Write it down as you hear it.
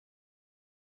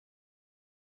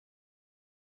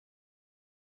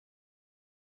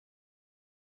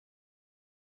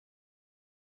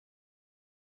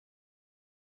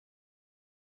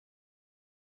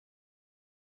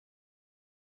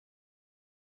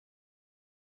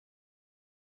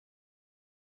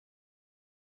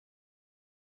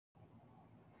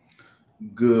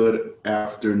Good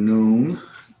afternoon,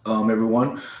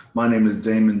 everyone. My name is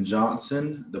Damon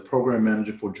Johnson, the Program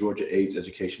Manager for Georgia AIDS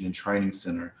Education and Training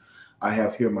Center. I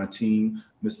have here my team,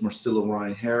 Ms. Marcilla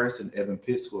Ryan Harris and Evan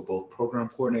Pitts, who are both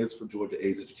Program Coordinators for Georgia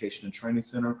AIDS Education and Training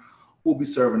Center, who will be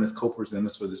serving as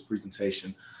co-presenters for this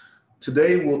presentation.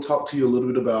 Today, we'll talk to you a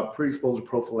little bit about pre-exposure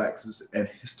prophylaxis and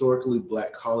historically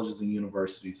Black colleges and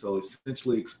universities. So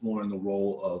essentially exploring the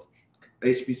role of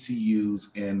HBCUs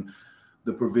in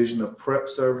the provision of PrEP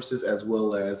services as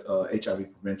well as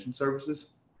HIV prevention services.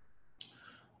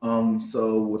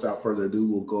 So without further ado,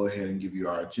 we'll go ahead and give you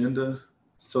our agenda.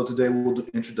 So today we'll do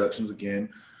introductions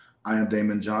again. I am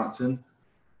Damon Johnson.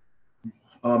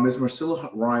 Ms.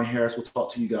 Marcilla Ryan Harris will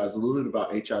talk to you guys a little bit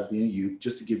about HIV and youth,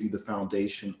 just to give you the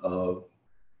foundation of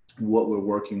what we're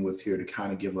working with here to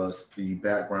kind of give us the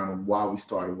background of why we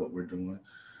started what we're doing.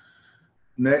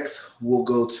 Next, we'll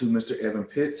go to Mr. Evan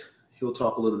Pitts. He'll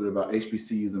talk a little bit about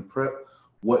HBCUs and PrEP.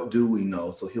 What do we know?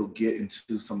 So he'll get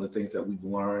into some of the things that we've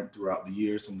learned throughout the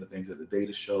year, some of the things that the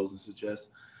data shows and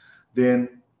suggests.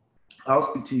 Then I'll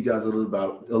speak to you guys a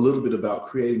little bit about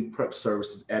creating PrEP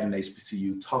services at an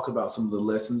HBCU, talk about some of the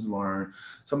lessons learned,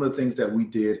 some of the things that we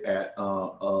did at a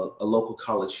local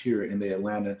college here in the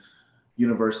Atlanta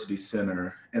University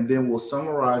Center. And then we'll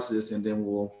summarize this, and then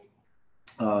we'll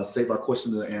save our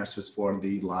questions and answers for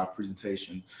the live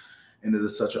presentation. And it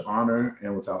is such an honor.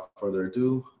 And without further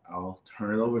ado, I'll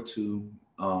turn it over to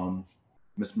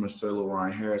Ms. Marcilla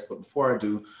Ryan Harris. But before I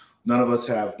do, none of us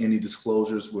have any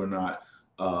disclosures. We're not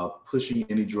pushing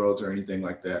any drugs or anything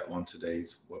like that on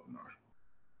today's webinar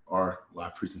or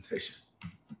live presentation.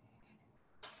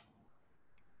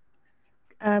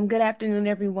 Good afternoon,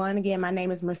 everyone. Again, my name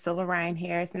is Marcilla Ryan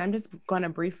Harris, and I'm just going to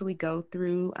briefly go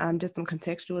through just some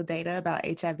contextual data about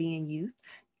HIV in youth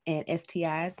and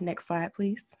STIs. Next slide,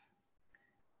 please.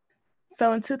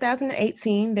 So in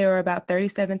 2018, there were about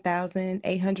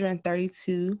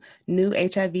 37,832 new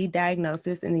HIV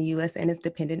diagnoses in the US and its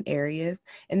dependent areas.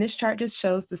 And this chart just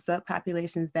shows the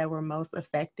subpopulations that were most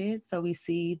affected. So we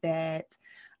see that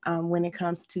when it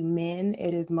comes to men,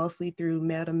 it is mostly through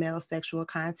male-to-male sexual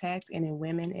contact, and in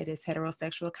women, it is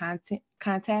heterosexual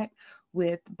contact,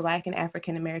 with Black and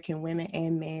African-American women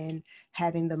and men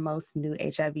having the most new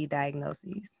HIV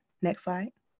diagnoses. Next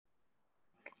slide.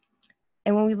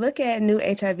 And when we look at new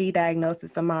HIV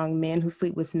diagnosis among men who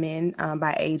sleep with men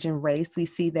by age and race, we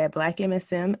see that Black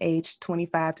MSM aged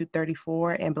 25 to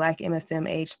 34 and Black MSM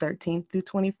aged 13 through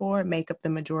 24 make up the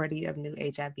majority of new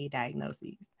HIV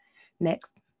diagnoses.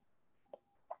 Next.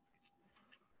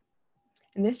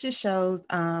 And this just shows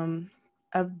of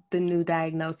the new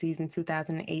diagnoses in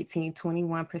 2018,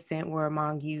 21% were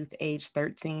among youth aged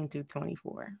 13 through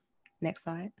 24. Next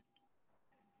slide.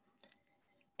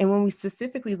 And when we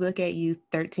specifically look at youth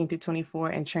 13 through 24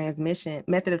 and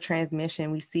method of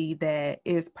transmission, we see that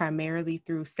it is primarily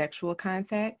through sexual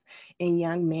contact. In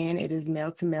young men, it is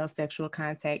male-to-male sexual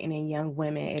contact, and in young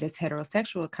women, it is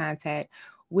heterosexual contact,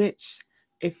 which,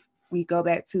 if we go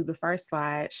back to the first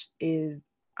slide, is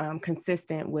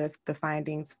consistent with the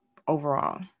findings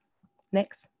overall.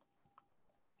 Next.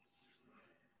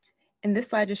 And this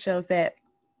slide just shows that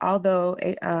although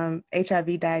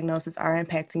HIV diagnoses are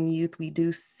impacting youth, we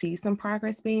do see some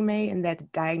progress being made, and that the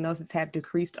diagnoses have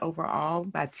decreased overall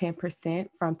by 10%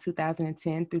 from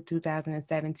 2010 through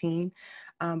 2017.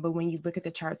 But when you look at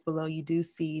the charts below, you do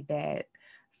see that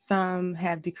some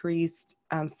have decreased,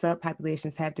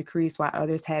 subpopulations have decreased, while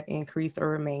others have increased or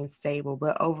remained stable.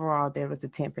 But overall, there was a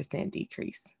 10%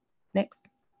 decrease. Next.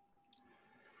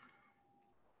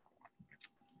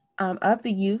 Of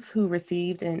the youth who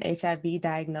received an HIV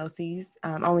diagnosis,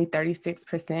 only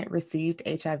 36% received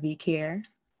HIV care.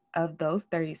 Of those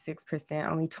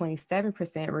 36%, only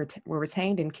 27% were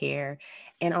retained in care,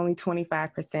 and only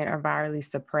 25% are virally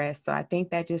suppressed. So I think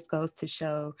that just goes to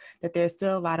show that there's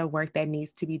still a lot of work that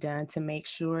needs to be done to make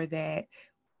sure that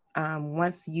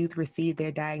once youth receive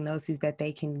their diagnoses, that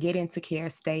they can get into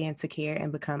care, stay into care,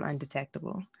 and become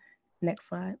undetectable. Next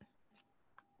slide.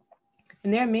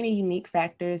 And there are many unique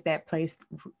factors that place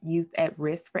youth at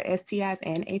risk for STIs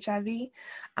and HIV.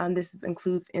 This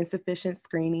includes insufficient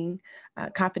screening,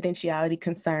 confidentiality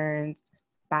concerns,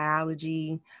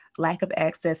 biology, lack of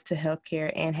access to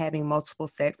healthcare, and having multiple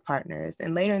sex partners.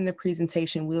 And later in the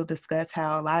presentation, we'll discuss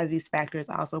how a lot of these factors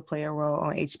also play a role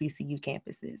on HBCU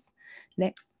campuses.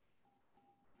 Next.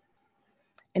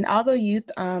 And although youth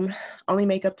only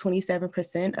make up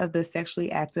 27% of the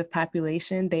sexually active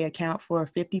population, they account for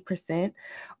 50%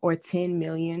 or 10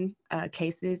 million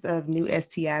cases of new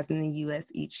STIs in the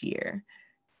US each year.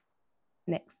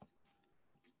 Next.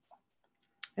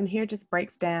 And here just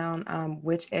breaks down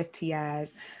which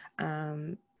STIs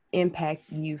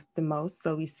impact youth the most.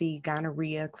 So we see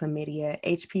gonorrhea, chlamydia,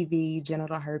 HPV,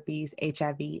 genital herpes,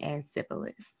 HIV, and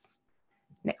syphilis.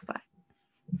 Next slide.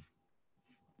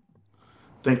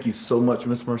 Thank you so much,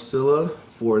 Ms. Marcilla,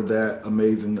 for that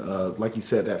amazing, like you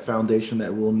said, that foundation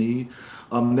that we'll need.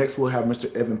 Next, we'll have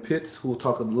Mr. Evan Pitts, who will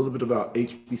talk a little bit about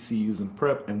HBCUs and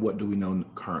PrEP and what do we know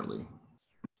currently.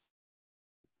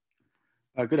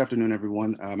 Good afternoon,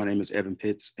 everyone. My name is Evan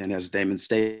Pitts, and as Damon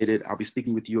stated, I'll be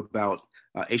speaking with you about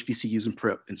HBCUs and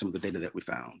PrEP and some of the data that we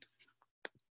found.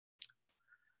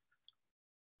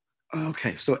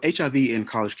 Okay, so HIV in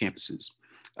college campuses.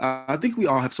 I think we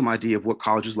all have some idea of what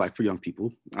college is like for young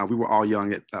people. We were all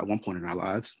young at one point in our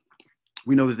lives.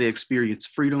 We know that they experience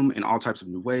freedom in all types of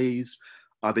new ways.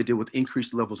 They deal with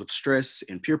increased levels of stress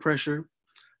and peer pressure,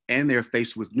 and they're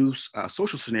faced with new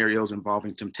social scenarios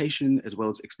involving temptation as well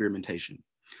as experimentation.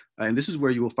 And this is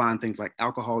where you will find things like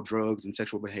alcohol, drugs, and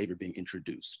sexual behavior being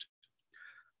introduced.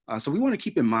 So we want to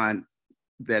keep in mind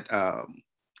that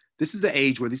this is the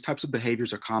age where these types of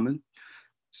behaviors are common.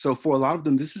 So for a lot of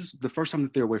them, this is the first time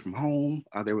that they're away from home,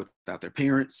 they're without their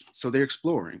parents, so they're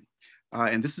exploring.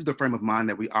 And this is the frame of mind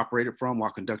that we operated from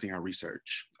while conducting our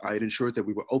research. It ensured that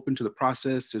we were open to the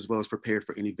process as well as prepared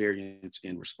for any variance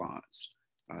in response.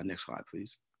 Next slide,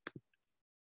 please.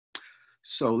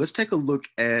 So let's take a look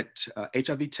at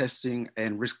HIV testing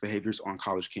and risk behaviors on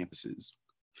college campuses.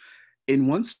 In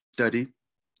one study,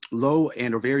 low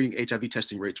and or varying HIV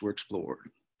testing rates were explored.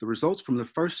 The results from the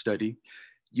first study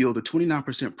yield a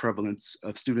 29% prevalence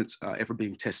of students ever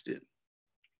being tested.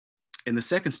 In the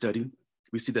second study,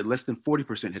 we see that less than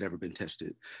 40% had ever been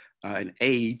tested, and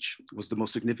age was the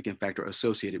most significant factor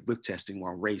associated with testing,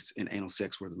 while race and anal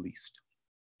sex were the least.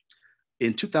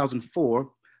 In 2004,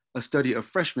 a study of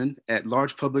freshmen at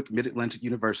large public Mid-Atlantic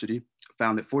University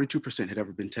found that 42% had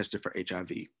ever been tested for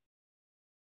HIV.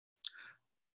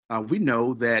 We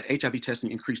know that HIV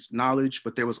testing increased knowledge,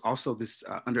 but there was also this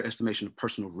underestimation of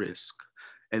personal risk.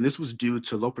 And this was due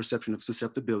to low perception of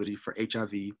susceptibility for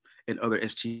HIV and other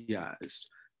STIs.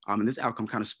 And this outcome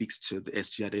kind of speaks to the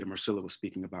STI data Marcilla was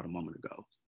speaking about a moment ago.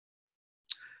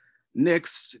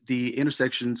 Next, the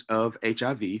intersections of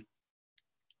HIV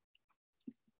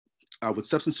with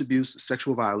substance abuse,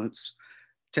 sexual violence,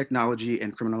 technology,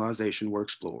 and criminalization were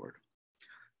explored.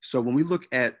 So when we look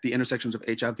at the intersections of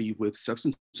HIV with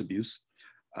substance abuse,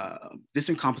 this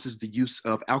encompasses the use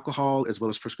of alcohol as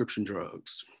well as prescription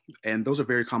drugs. And those are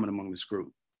very common among this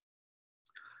group.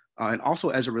 And also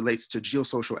as it relates to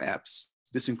geosocial apps,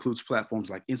 this includes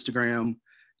platforms like Instagram,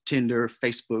 Tinder,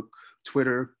 Facebook,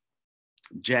 Twitter,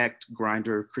 Jack'd,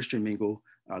 Grindr, Christian Mingle,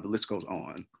 the list goes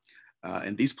on.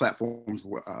 And these platforms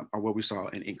are where we saw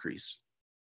an increase.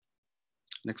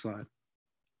 Next slide.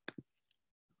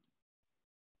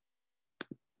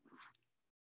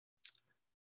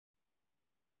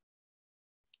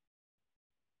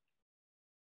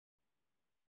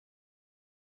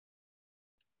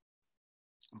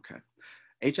 Okay.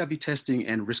 HIV testing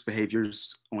and risk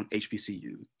behaviors on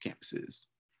HBCU campuses.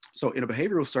 So in a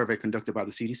behavioral survey conducted by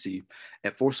the CDC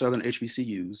at 4 Southern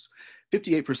HBCUs,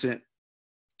 58%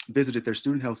 visited their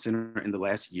student health center in the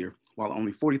last year, while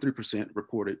only 43%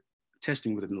 reported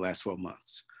testing within the last 12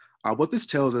 months. What this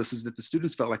tells us is that the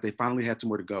students felt like they finally had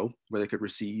somewhere to go where they could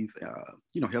receive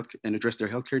health and address their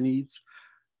healthcare needs.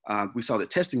 We saw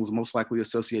that testing was most likely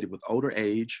associated with older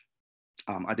age,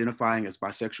 identifying as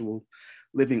bisexual,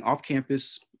 living off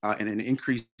campus, and an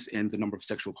increase in the number of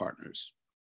sexual partners.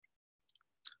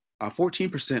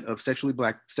 14% of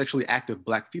sexually active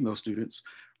Black female students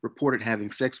reported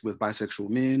having sex with bisexual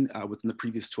men within the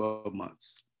previous 12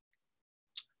 months.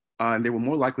 And they were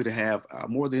more likely to have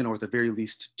more than, or at the very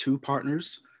least, 2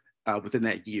 partners within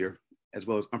that year, as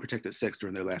well as unprotected sex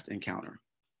during their last encounter.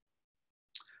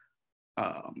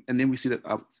 And then we see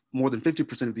that more than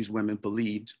 50% of these women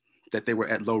believed that they were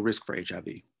at low risk for HIV,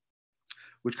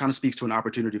 which kind of speaks to an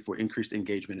opportunity for increased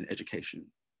engagement in education.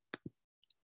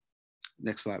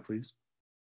 Next slide, please.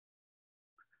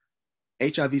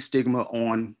 HIV stigma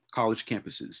on college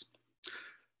campuses.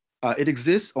 It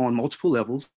exists on multiple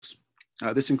levels.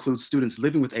 This includes students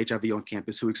living with HIV on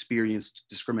campus who experienced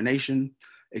discrimination,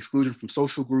 exclusion from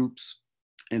social groups,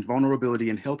 and vulnerability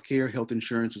in healthcare, health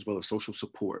insurance, as well as social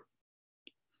support.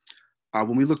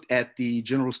 When we looked at the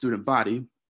general student body,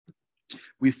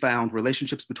 we found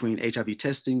relationships between HIV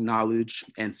testing, knowledge,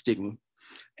 and stigma,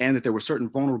 and that there were certain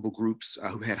vulnerable groups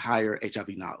who had higher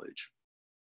HIV knowledge.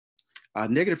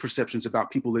 Negative perceptions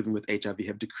about people living with HIV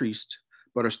have decreased,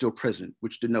 but are still present,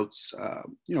 which denotes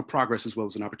progress as well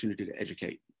as an opportunity to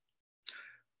educate.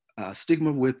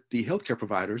 Stigma with the healthcare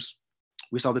providers,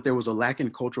 we saw that there was a lack in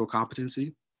cultural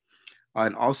competency,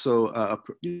 and also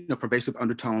pervasive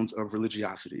undertones of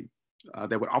religiosity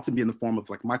that would often be in the form of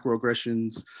like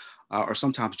microaggressions or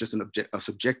sometimes just a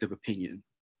subjective opinion,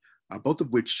 both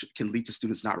of which can lead to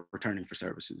students not returning for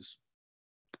services.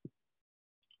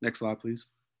 Next slide, please.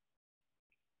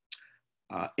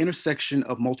 Intersection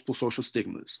of multiple social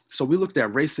stigmas. So we looked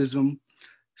at racism,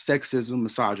 sexism,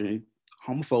 misogyny,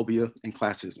 homophobia, and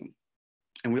classism.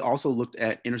 And we also looked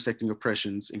at intersecting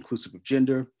oppressions inclusive of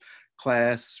gender,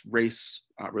 class, race,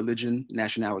 religion,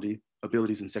 nationality,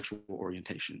 abilities, and sexual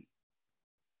orientation.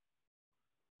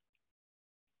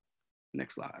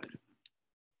 Next slide.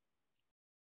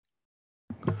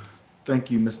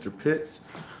 Thank you, Mr. Pitts.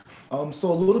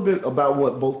 So a little bit about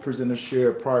what both presenters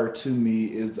shared prior to me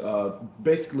is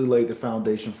basically laid the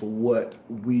foundation for what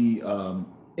we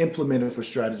implemented for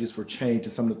strategies for change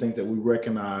and some of the things that we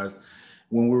recognized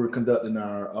when we were conducting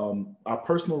our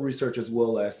personal research as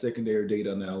well as secondary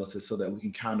data analysis so that we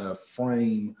can kind of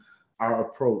frame our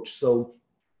approach. So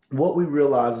what we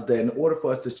realized is that in order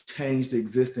for us to change the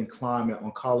existing climate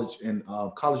on college and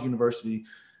college university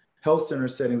health center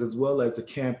settings as well as the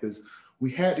campus, we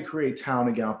had to create town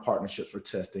and gown partnerships for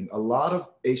testing. A lot of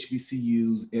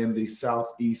HBCUs in the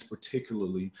Southeast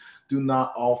particularly do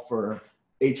not offer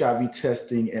HIV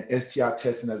testing and STI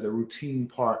testing as a routine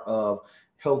part of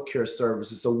healthcare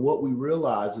services. So what we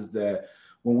realized is that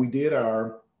when we did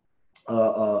a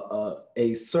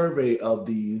survey of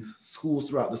the schools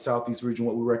throughout the Southeast region,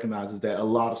 what we recognized is that a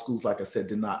lot of schools, like I said,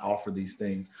 did not offer these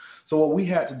things. So what we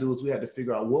had to do is we had to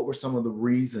figure out what were some of the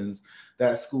reasons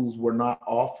that schools were not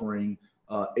offering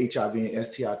HIV and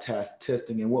STI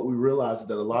testing. And what we realized is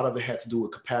that a lot of it had to do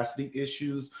with capacity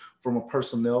issues from a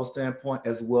personnel standpoint,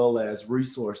 as well as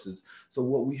resources. So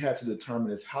what we had to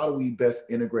determine is how do we best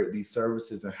integrate these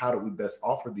services and how do we best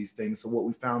offer these things? So what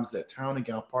we found is that town and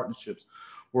gown partnerships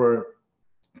were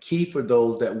key for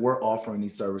those that were offering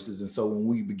these services. And so when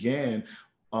we began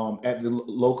at the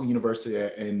local university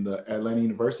in the Atlanta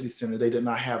University Center, they did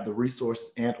not have the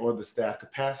resources and or the staff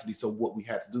capacity. So what we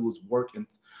had to do was work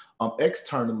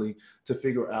externally to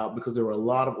figure out, because there were a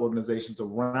lot of organizations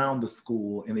around the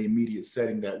school in the immediate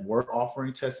setting that were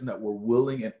offering testing, that were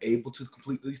willing and able to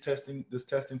complete this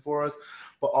testing for us,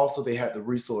 but also they had the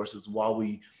resources while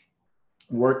we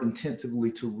worked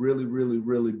intensively to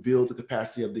really build the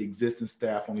capacity of the existing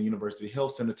staff on the University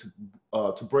Health Center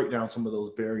to break down some of those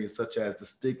barriers, such as the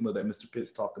stigma that Mr.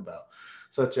 Pitts talked about,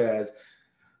 such as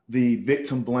the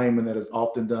victim blaming that is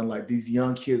often done, like these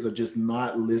young kids are just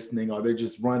not listening or they're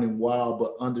just running wild,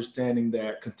 but understanding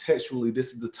that contextually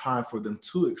this is the time for them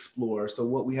to explore. So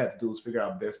what we had to do is figure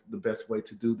out the best way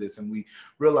to do this. And we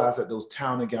realized that those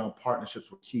town and gown partnerships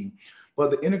were key. But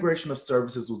the integration of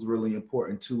services was really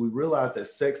important too. We realized that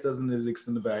sex doesn't exist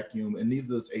in the vacuum and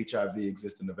neither does HIV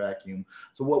exist in the vacuum.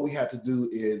 So what we had to do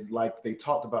is, like they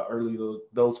talked about earlier,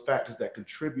 those factors that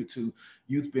contribute to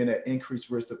youth being at increased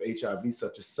risk of HIV,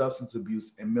 such as substance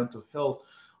abuse and mental health,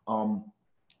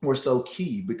 were so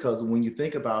key, because when you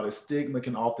think about it, stigma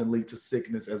can often lead to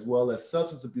sickness, as well as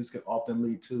substance abuse can often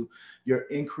lead to your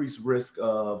increased risk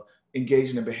of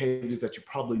engaging in behaviors that you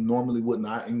probably normally would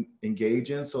not engage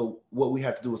in. So what we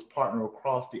had to do was partner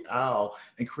across the aisle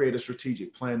and create a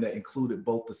strategic plan that included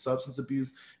both the substance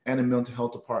abuse and the mental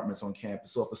health departments on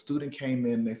campus. So if a student came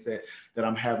in and they said that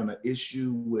I'm having an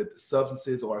issue with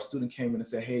substances, or a student came in and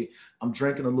said, hey, I'm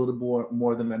drinking a little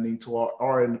more than I need to,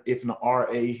 or if an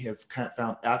RA has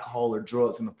found alcohol or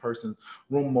drugs in a person's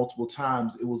room multiple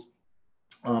times, it was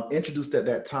introduced at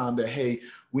that time that, hey,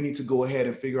 we need to go ahead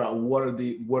and figure out what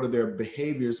are their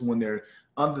behaviors when they're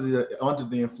under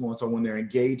the influence, or when they're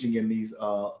engaging in these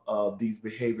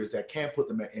behaviors that can put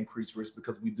them at increased risk,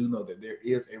 because we do know that there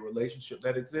is a relationship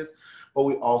that exists. But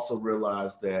we also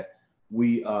realized that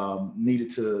we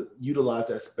needed to utilize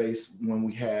that space when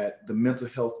we had the mental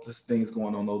health things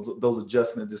going on, those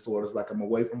adjustment disorders, like I'm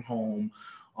away from home.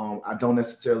 I don't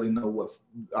necessarily know what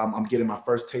I'm getting my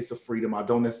first taste of freedom. I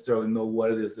don't necessarily know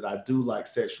what it is that I do like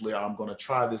sexually, or I'm going to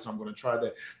try this, or I'm going to try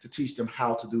that, to teach them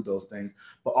how to do those things.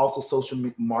 But also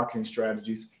social marketing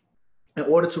strategies. In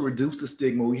order to reduce the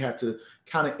stigma, we had to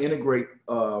kind of integrate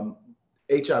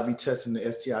HIV testing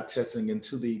and STI testing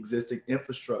into the existing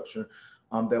infrastructure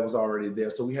that was already there.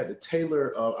 So we had to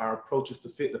tailor our approaches to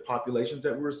fit the populations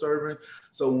that we were serving.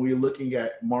 So when we were looking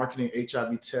at marketing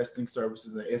HIV testing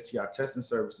services and STI testing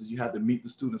services, you had to meet the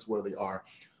students where they are.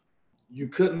 You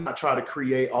could not try to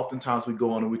create, oftentimes we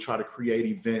go on and we try to create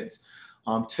events,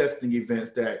 testing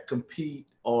events that compete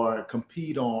on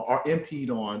or impede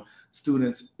on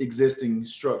students' existing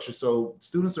structure. So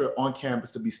students are on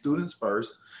campus to be students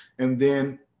first, and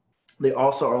then they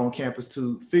also are on campus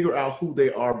to figure out who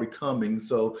they are becoming.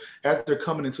 So as they're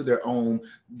coming into their own,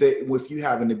 if you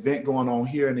have an event going on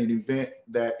here and an event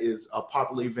that is a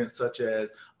popular event such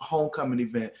as a homecoming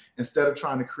event, instead of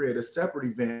trying to create a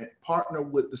separate event, partner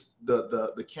with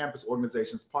the campus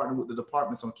organizations, partner with the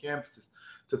departments on campuses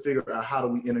to figure out how do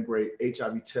we integrate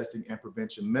HIV testing and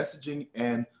prevention messaging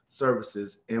and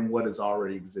services in what is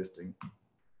already existing.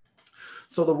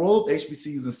 So the role of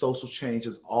HBCUs in social change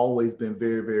has always been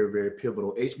very, very, very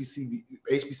pivotal.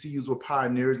 HBCUs were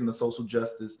pioneers in the social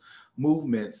justice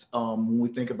movements. When we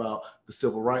think about the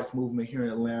civil rights movement here in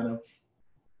Atlanta,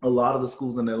 a lot of the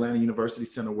schools in the Atlanta University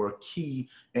Center were key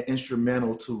and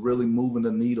instrumental to really moving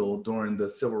the needle during the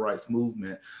civil rights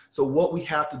movement. So what we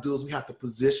have to do is we have to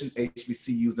position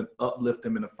HBCUs and uplift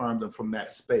them and affirm them from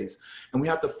that space. And we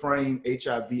have to frame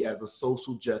HIV as a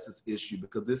social justice issue,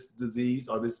 because this disease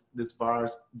or this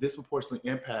virus disproportionately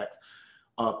impacts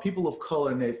people of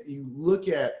color. And if you look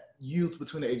at youth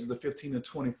between the ages of 15 and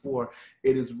 24,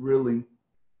 it is really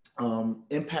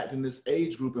impacting this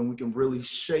age group, and we can really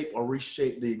shape or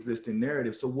reshape the existing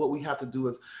narrative. So what we have to do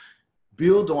is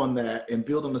build on that and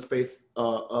build on the space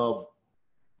of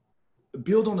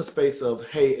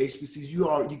hey, HBCUs,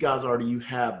 you guys already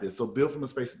have this. So build from a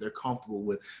space that they're comfortable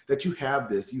with, that you have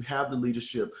this, you have the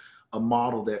leadership, a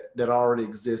model that already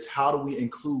exists. How do we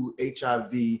include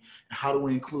HIV? How do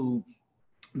we include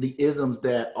the isms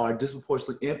that are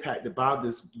disproportionately impacted by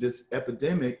this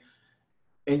epidemic?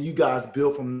 And you guys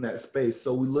build from that space.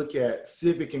 So we look at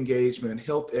civic engagement,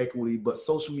 health equity, but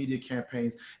social media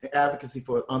campaigns and advocacy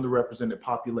for underrepresented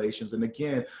populations. And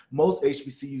again, most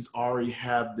HBCUs already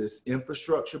have this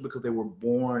infrastructure because they were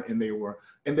born and they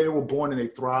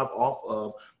thrive off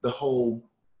of the whole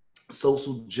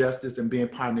social justice and being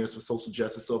pioneers for social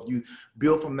justice. So if you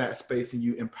build from that space and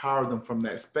you empower them from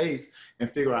that space and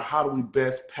figure out how do we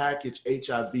best package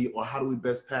HIV, or how do we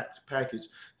best package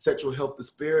sexual health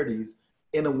disparities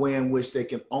in a way in which they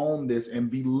can own this and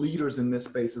be leaders in this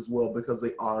space as well, because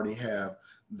they already have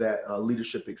that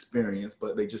leadership experience,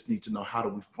 but they just need to know how do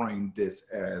we frame this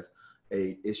as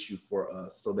a issue for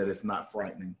us so that it's not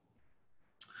frightening.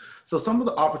 So some of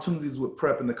the opportunities with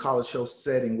PrEP in the college health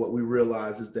setting, what we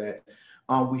realized is that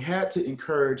we had to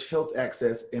encourage health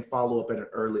access and follow up at an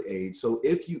early age. So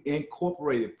if you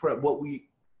incorporated PrEP, what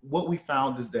we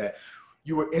found is that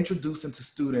you were introducing to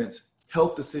students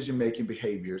health decision-making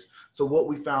behaviors. So what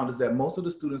we found is that most of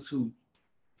the students who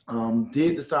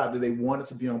did decide that they wanted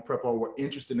to be on PrEP, or were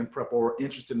interested in PrEP, or were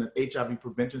interested in HIV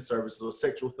prevention services or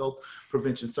sexual health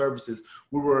prevention services,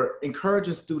 we were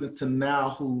encouraging students to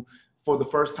now who, for the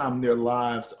first time in their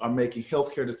lives, are making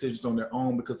healthcare decisions on their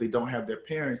own because they don't have their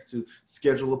parents to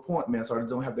schedule appointments, or they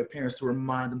don't have their parents to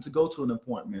remind them to go to an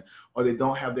appointment, or they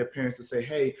don't have their parents to say,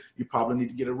 hey, you probably need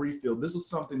to get a refill. This was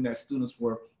something that students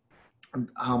were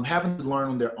having to learn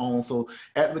on their own. So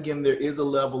at the beginning, there is a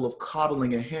level of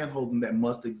coddling and handholding that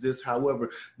must exist.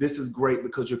 However, this is great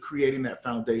because you're creating that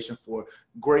foundation for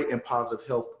great and positive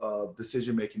health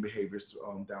decision-making behaviors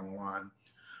down the line.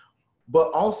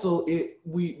 But also,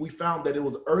 we found that it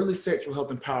was early sexual health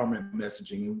empowerment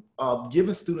messaging,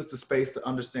 giving students the space to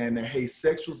understand that, hey,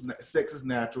 sex is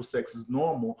natural, sex is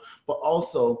normal, but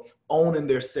also owning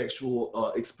their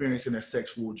sexual experience and their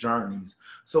sexual journeys.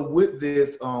 So with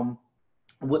this,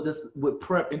 with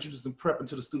PrEP, introducing PrEP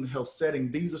into the student health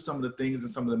setting, these are some of the things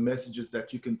and some of the messages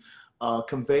that you can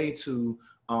convey to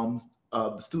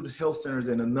the student health centers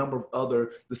and a number of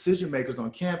other decision makers on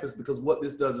campus, because what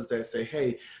this does is that say,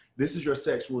 hey, this is your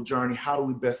sexual journey. How do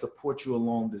we best support you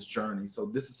along this journey? So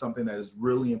this is something that is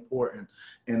really important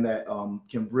and that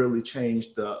can really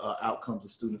change the outcomes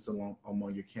of students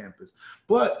among your campus.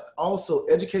 But also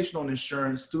education on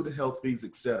insurance, student health fees,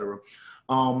 etc.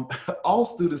 All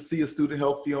students see a student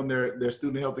health fee on their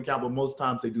student health account, but most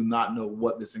times they do not know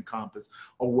what this encompasses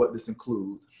or what this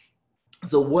includes.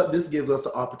 So what this gives us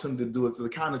the opportunity to do is to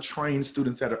kind of train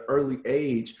students at an early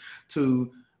age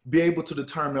to be able to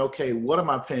determine, okay, what am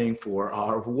I paying for,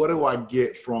 or what do I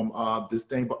get from this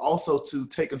thing, but also to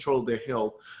take control of their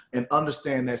health and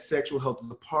understand that sexual health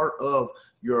is a part of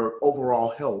your overall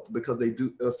health, because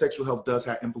sexual health does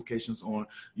have implications on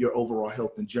your overall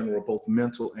health in general, both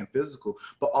mental and physical,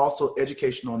 but also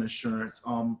education on insurance.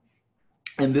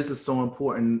 And this is so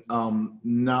important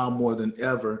now more than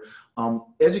ever,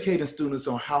 educating students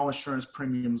on how insurance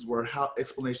premiums work, how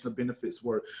explanation of benefits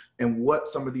work, and what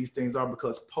some of these things are,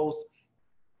 because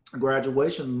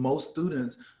post-graduation, most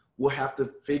students will have to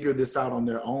figure this out on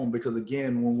their own, because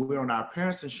again, when we're on our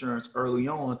parents' insurance early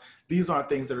on, these aren't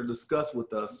things that are discussed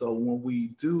with us. So when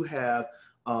we do have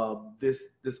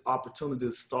this opportunity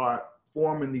to start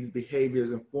forming these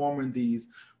behaviors and forming these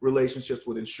relationships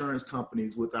with insurance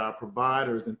companies, with our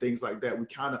providers and things like that, we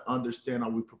kind of understand,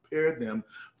 or we prepare them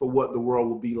for what the world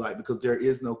will be like, because there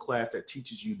is no class that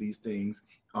teaches you these things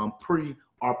pre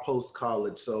or post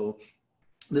college. So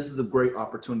this is a great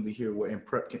opportunity here where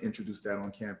Prep can introduce that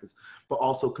on campus, but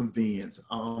also convenience.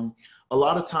 A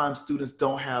lot of times students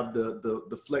don't have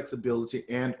the flexibility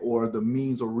and or the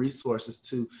means or resources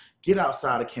to get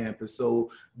outside of campus.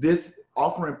 So this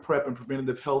offering prep and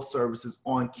preventative health services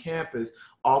on campus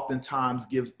oftentimes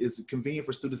is convenient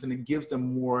for students, and it gives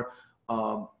them more,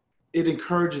 it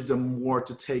encourages them more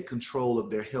to take control of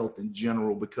their health in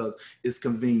general because it's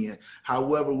convenient.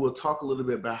 However, we'll talk a little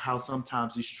bit about how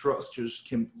sometimes these structures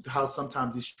can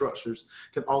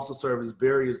also serve as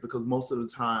barriers, because most of the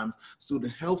times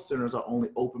student health centers are only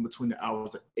open between the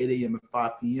hours of 8 a.m. and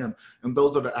 5 p.m. And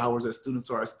those are the hours that students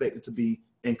are expected to be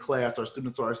in class, or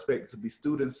students are expected to be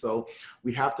students. So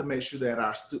we have to make sure that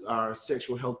our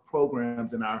sexual health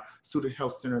programs and our student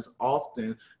health centers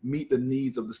often meet the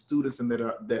needs of the students, and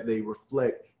that they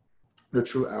reflect the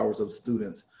true hours of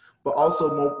students. But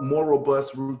also more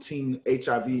robust routine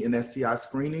HIV and STI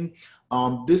screening.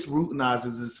 This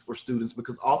routinizes this for students,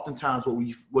 because oftentimes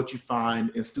what you find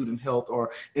in student health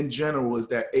or in general is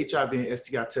that HIV and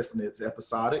STI testing is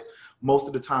episodic. Most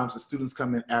of the times the students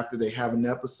come in after they have an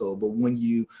episode, but when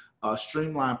you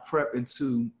streamline prep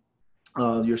into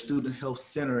your student health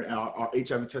center or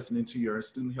HIV testing into your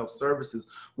student health services,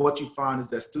 what you find is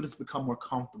that students become more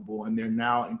comfortable, and they're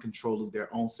now in control of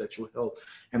their own sexual health.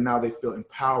 And now they feel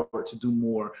empowered to do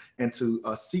more and to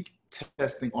seek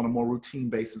testing on a more routine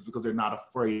basis, because they're not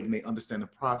afraid and they understand the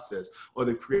process, or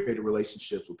they've created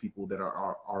relationships with people that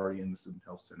are already in the student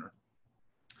health center.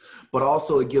 But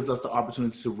also it gives us the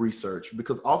opportunity to research,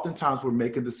 because oftentimes we're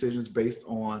making decisions based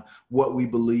on what we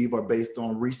believe, or based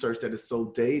on research that is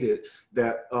so dated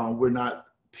that we're not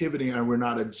pivoting and we're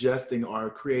not adjusting or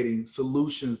creating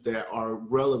solutions that are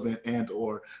relevant and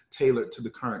or tailored to the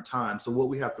current time. So what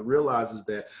we have to realize is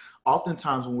that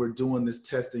oftentimes when we're doing this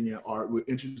testing and we're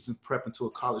introducing prep into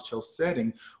a college health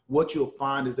setting, what you'll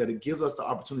find is that it gives us the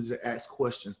opportunity to ask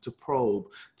questions, to probe,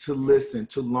 to listen,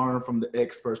 to learn from the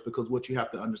experts, because what you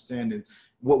have to understand, and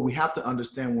what we have to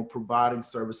understand when providing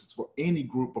services for any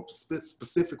group, or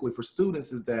specifically for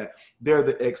students, is that they're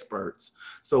the experts.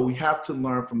 So we have to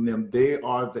learn from them. They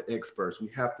are the experts. We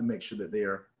have to make sure that they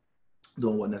are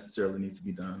doing what necessarily needs to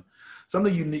be done. Some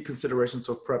of the unique considerations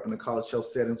of prep in the college health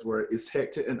settings where it's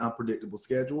hectic and unpredictable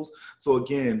schedules. So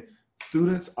again,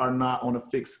 students are not on a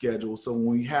fixed schedule. So when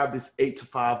we have this 8 to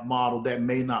 5 model, that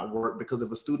may not work, because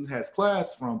if a student has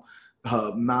class from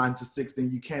 9 to 6, then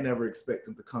you can't ever expect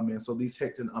them to come in. So these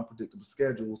hectic and unpredictable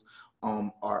schedules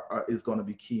is going to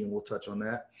be key, and we'll touch on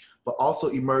that. But also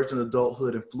emerging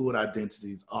adulthood and fluid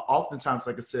identities. Oftentimes,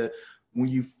 like I said,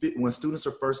 when students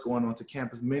are first going onto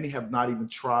campus, many have not even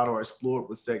tried or explored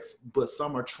with sex, but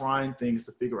some are trying things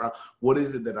to figure out, what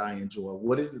is it that I enjoy?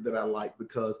 What is it that I like?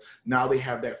 Because now they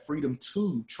have that freedom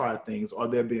to try things, or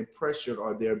they're being pressured,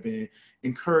 or they're being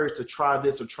encouraged to try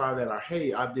this or try that, or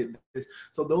hey, I did this.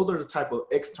 So those are the type of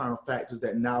external factors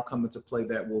that now come into play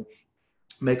that will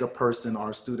make a person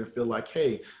or a student feel like,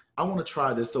 hey, I want to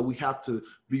try this. So we have to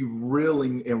be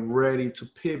willing and ready to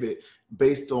pivot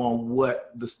based on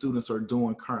what the students are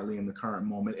doing currently in the current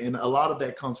moment. And a lot of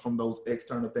that comes from those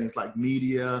external things like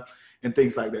media and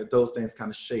things like that. Those things kind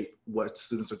of shape what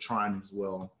students are trying as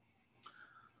well.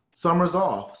 Summer's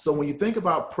off. So when you think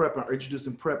about prep or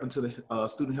introducing prep into the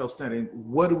student health setting,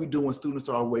 what do we do when students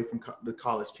are away from the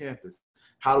college campus?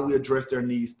 How do we address their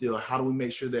needs still? How do we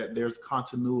make sure that there's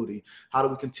continuity? How do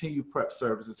we continue prep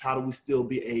services? How do we still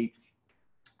be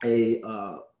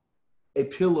a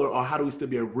pillar, or how do we still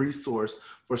be a resource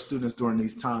for students during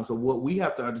these times? But what we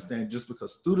have to understand, just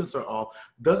because students are off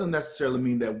doesn't necessarily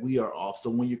mean that we are off. So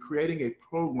when you're creating a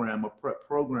program, a prep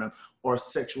program, or a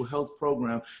sexual health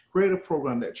program, create a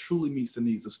program that truly meets the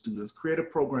needs of students. Create a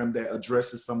program that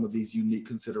addresses some of these unique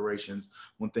considerations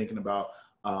when thinking about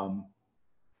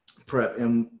prep.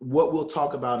 And what we'll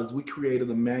talk about is we created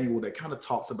a manual that kind of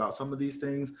talks about some of these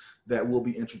things that we'll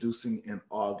be introducing in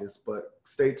August. But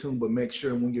stay tuned, but make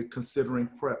sure when you're considering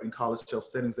prep in college health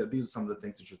settings that these are some of the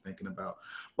things that you're thinking about.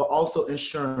 But also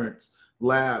insurance,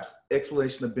 labs,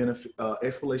 explanation of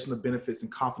benefits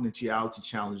and confidentiality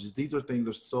challenges. These are things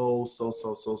that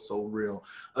are so real.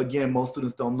 Again, most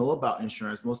students don't know about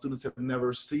insurance. Most students have never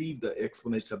received the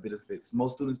explanation of benefits.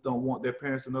 Most students don't want their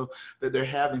parents to know that they're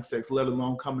having sex, let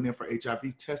alone coming in for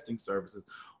HIV testing services.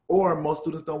 Or most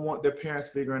students don't want their parents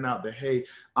figuring out that, hey,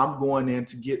 I'm going in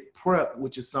to get PrEP,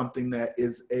 which is something that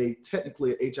is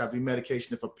technically an HIV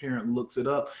medication if a parent looks it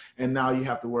up. And now you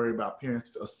have to worry about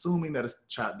parents assuming that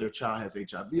their child has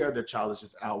HIV or their child is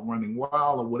just out running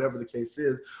wild or whatever the case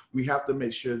is. We have to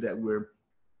make sure that we're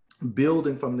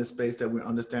building from this space, that we're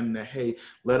understanding that, hey,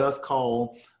 let us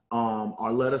call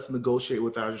or let us negotiate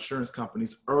with our insurance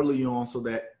companies early on so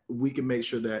that we can make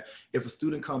sure that if a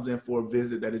student comes in for a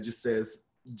visit, that it just says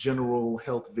general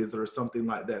health visit or something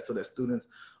like that, so that students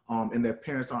and their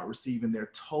parents aren't receiving their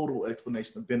total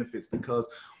explanation of benefits, because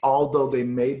although they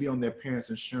may be on their parents'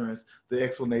 insurance, the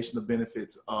explanation of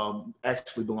benefits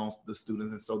actually belongs to the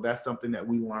students. And so that's something that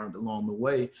we learned along the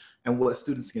way. And what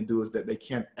students can do is that they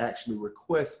can actually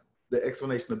request the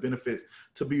explanation of benefits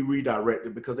to be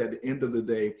redirected, because at the end of the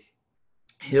day,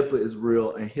 HIPAA is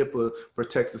real and HIPAA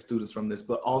protects the students from this.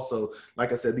 But also,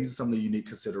 like I said, these are some of the unique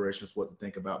considerations, what to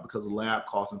think about, because lab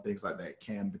costs and things like that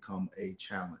can become a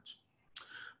challenge.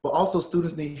 But also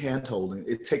students need hand-holding.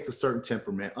 It takes a certain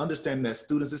temperament. Understanding that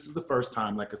students, this is the first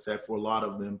time, like I said, for a lot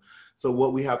of them. So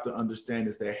what we have to understand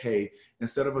is that, hey,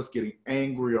 instead of us getting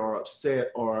angry or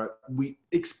upset, or we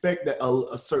expect that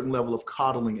a certain level of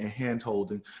coddling and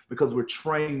hand-holding, because we're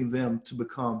training them to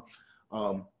become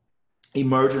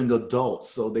emerging adults,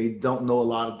 so they don't know a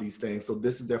lot of these things. So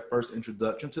this is their first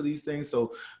introduction to these things.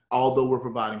 So although we're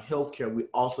providing healthcare, we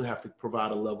also have to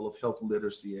provide a level of health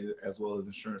literacy as well as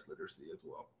insurance literacy as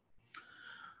well.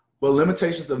 But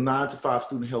limitations of 9 to 5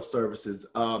 student health services.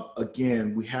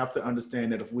 Again, we have to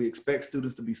understand that if we expect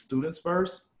students to be students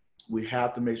first, we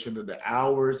have to make sure that the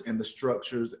hours and the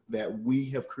structures that we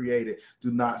have created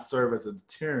do not serve as a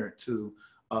deterrent to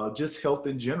just health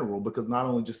in general, because not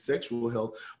only just sexual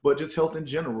health, but just health in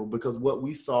general, because what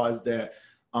we saw is that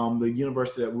the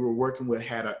university that we were working with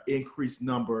had an increased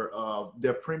number of,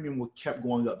 their premium kept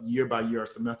going up year by year,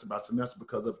 semester by semester,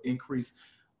 because of increased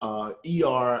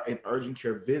ER and urgent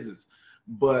care visits.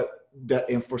 But that,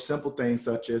 and for simple things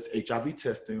such as HIV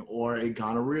testing or a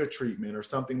gonorrhea treatment or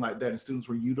something like that, and students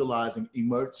were utilizing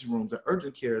emergency rooms and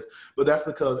urgent cares. But that's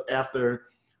because after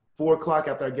 4 o'clock,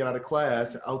 after I get out of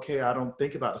class, okay, I don't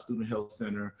think about the student health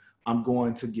center. I'm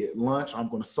going to get lunch, I'm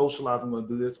going to socialize, I'm going to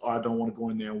do this, or I don't want to go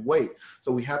in there and wait.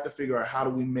 So we have to figure out how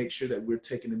do we make sure that we're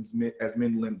taking as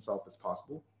many limits off as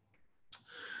possible.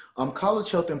 College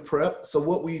health and PrEP. So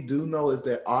what we do know is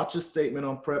that ACHA's statement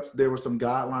on PrEP, there were some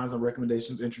guidelines and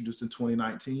recommendations introduced in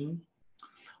 2019.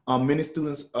 Many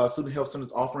student health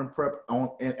centers offering PrEP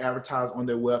and advertise on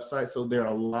their website. So there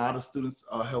are a lot of students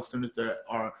health centers that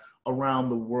are around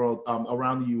the world,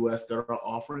 around the US, that are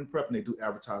offering PrEP, and they do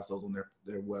advertise those on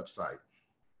their website.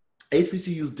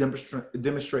 HBCUs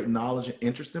demonstrate knowledge and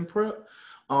interest in PrEP,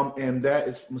 and that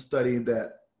is from a study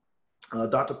that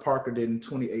Dr. Parker did in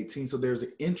 2018. So there's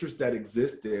an interest that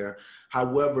exists there.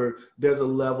 However, there's a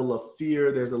level of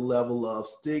fear, there's a level of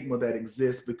stigma that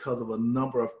exists because of a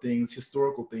number of things,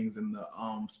 historical things, in the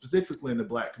specifically in the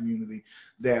Black community,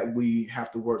 that we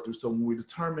have to work through. So when we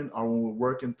determine, or when we're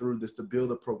working through this to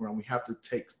build a program, we have to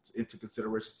take into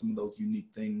consideration some of those unique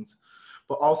things.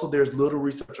 But also there's little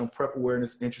research on PrEP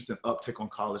awareness, interest, and uptake on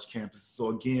college campuses. So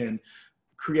again,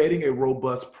 creating a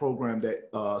robust program, that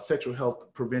sexual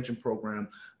health prevention program,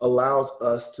 allows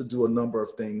us to do a number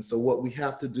of things. So what we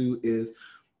have to do is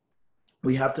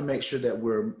we have to make sure that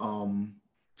we're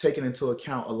taking into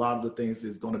account a lot of the things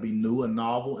that's going to be new and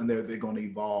novel, and they're going to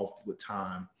evolve with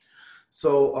time.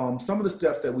 So some of the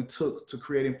steps that we took to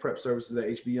creating PrEP services at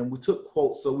HBM, we took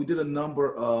quotes. So we did a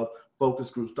number of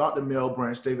focus groups. Dr.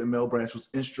 David Melbranch was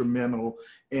instrumental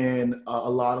in a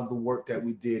lot of the work that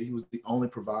we did. He was the only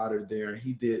provider there.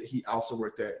 He also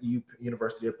worked at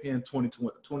University of Penn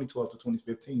 2012 to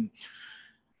 2015.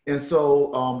 And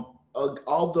so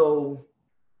although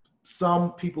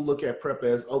some people look at PrEP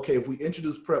as, okay, if we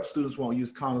introduce PrEP, students won't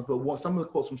use condoms. But some of the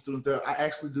quotes from students there, I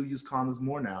actually do use condoms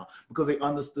more now, because they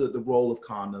understood the role of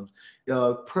condoms.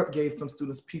 PrEP gave some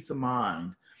students peace of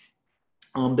mind.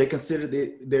 They considered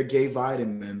it their gay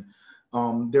vitamin.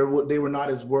 They were not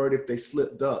as worried if they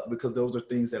slipped up, because those are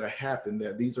things that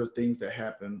happen. These are things that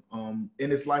happen. And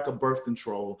it's like a birth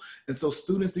control. And so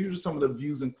students, these are some of the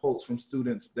views and quotes from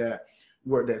students that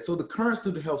were there. So the current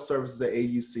student health services at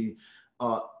AUC,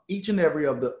 each and every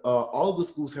of all of the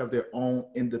schools have their own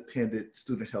independent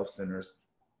student health centers.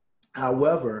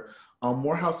 However,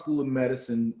 Morehouse School of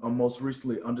Medicine most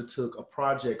recently undertook a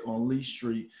project on Lee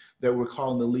Street that we're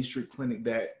calling the Lee Street Clinic,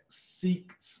 that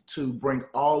seeks to bring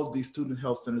all of these student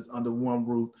health centers under one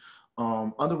roof,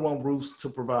 under one roof to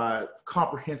provide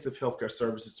comprehensive healthcare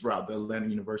services throughout the Atlanta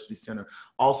University Center,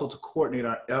 also to coordinate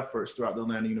our efforts throughout the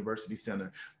Atlanta University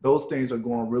Center. Those things are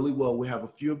going really well. We have a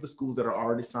few of the schools that are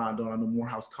already signed on. I know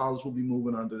Morehouse College will be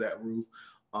moving under that roof.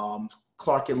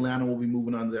 Clark Atlanta will be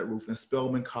moving under that roof, and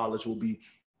Spelman College will be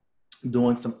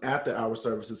doing some after-hour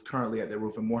services currently at their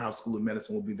roof, and Morehouse School of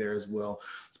Medicine will be there as well.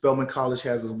 Spelman College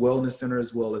has a wellness center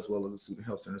as well as a student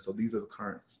health center. So these are the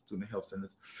current student health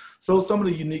centers. So some of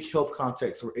the unique health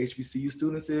contexts for HBCU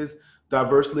students is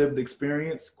diverse lived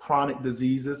experience, chronic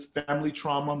diseases, family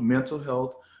trauma, mental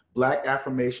health, Black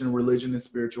affirmation, religion, and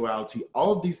spirituality.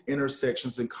 All of these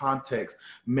intersections and contexts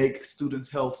make student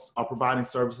health, providing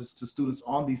services to students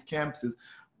on these campuses,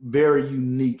 very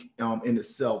unique in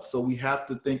itself. So we have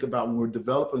to think about when we're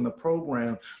developing a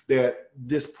program that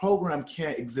this program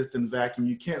can't exist in vacuum.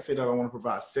 You can't say that I want to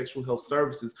provide sexual health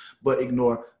services, but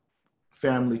ignore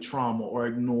family trauma or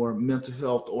ignore mental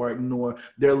health or ignore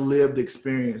their lived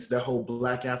experience, that whole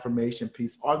Black affirmation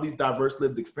piece. All these diverse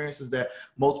lived experiences that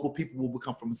multiple people will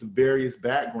come from various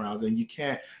backgrounds, and you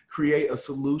can't create a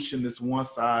solution, this one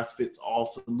size fits all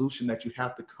solution, that you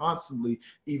have to constantly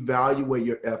evaluate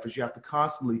your efforts. You have to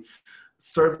constantly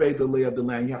survey the lay of the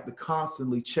land. You have to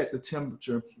constantly check the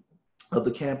temperature of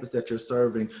the campus that you're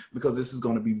serving, because this is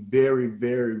going to be very,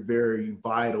 very, very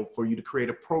vital for you to create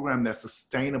a program that's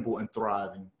sustainable and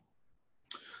thriving.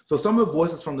 So some of the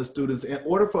voices from the students, in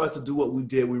order for us to do what we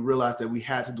did, we realized that we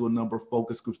had to do a number of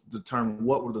focus groups to determine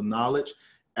what were the knowledge,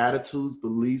 attitudes,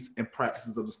 beliefs, and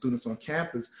practices of the students on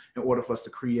campus in order for us to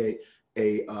create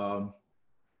a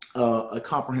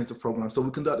comprehensive program. So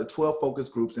we conducted 12 focus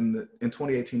groups in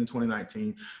 2018 and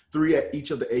 2019, 3 at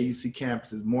each of the AUC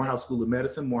campuses: Morehouse School of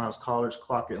Medicine, Morehouse College,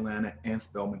 Clark Atlanta, and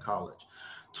Spelman College.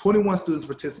 21 students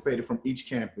participated from each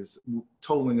campus,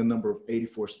 totaling a number of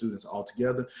 84 students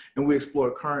altogether. And we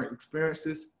explored current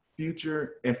experiences,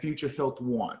 future health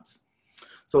wants.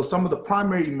 So some of the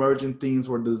primary emerging themes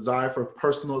were desire for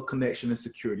personal connection and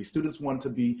security. Students wanted to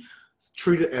be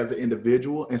treated as an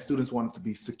individual, and students wanted to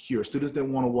be secure. Students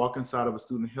didn't want to walk inside of a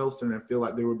student health center and feel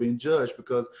like they were being judged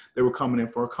because they were coming in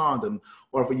for a condom.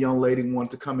 Or if a young lady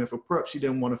wanted to come in for prep, she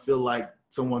didn't want to feel like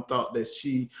someone thought that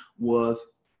she was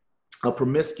a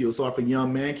promiscuous. So if a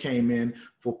young man came in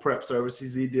for prep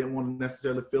services, he didn't want to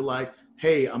necessarily feel like,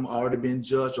 hey, I'm already being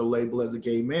judged or labeled as a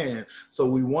gay man. So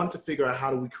we wanted to figure out how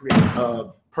do we create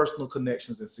personal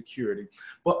connections and security,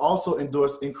 but also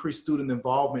endorse increased student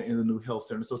involvement in the new health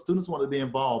center. So students want to be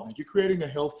involved. If you're creating a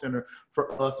health center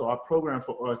for us, or a program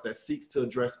for us that seeks to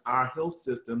address our health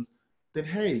systems, then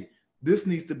hey, this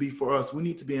needs to be for us. We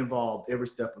need to be involved every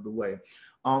step of the way.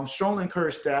 Strongly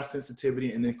encourage staff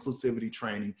sensitivity and inclusivity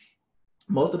training.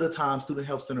 Most of the time, student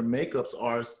health center makeups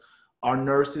are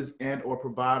nurses and or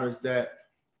providers that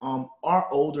are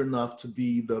old enough to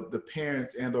be the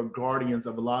parents and or guardians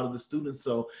of a lot of the students.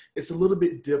 So it's a little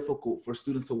bit difficult for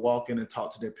students to walk in and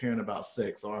talk to their parent about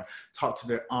sex, or talk to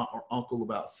their aunt or uncle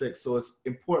about sex. So it's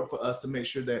important for us to make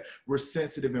sure that we're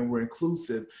sensitive and we're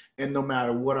inclusive. And no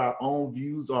matter what our own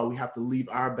views are, we have to leave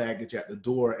our baggage at the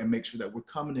door and make sure that we're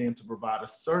coming in to provide a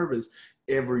service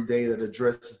every day that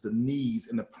addresses the needs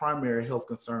and the primary health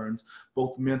concerns,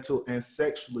 both mental and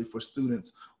sexually, for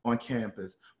students on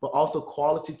campus. But also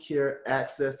quality care,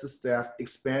 access to staff,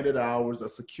 expanded hours, a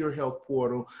secure health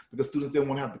portal, because students didn't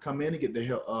want to have to come in and get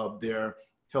their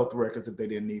health records if they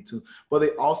didn't need to. But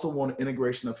they also want an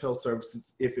integration of health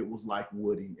services if it was like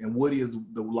Woody. And Woody is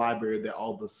the library that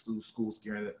all the schools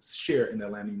share in the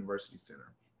Atlanta University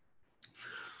Center.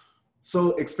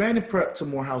 So expanding prep to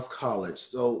Morehouse College.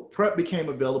 So prep became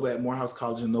available at Morehouse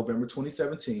College in November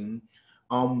 2017.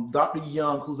 Dr.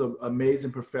 Young, who's an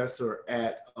amazing professor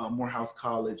at Morehouse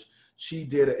College, she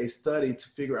did a study to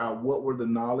figure out what were the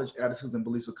knowledge, attitudes, and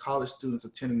beliefs of college students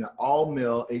attending an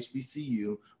all-male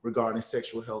HBCU regarding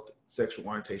sexual health, sexual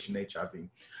orientation, HIV.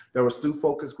 There was 3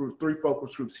 focus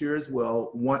groups here as well,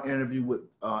 one interview with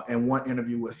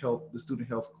the student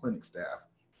health clinic staff.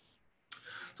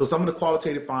 So some of the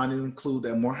qualitative findings include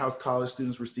that Morehouse College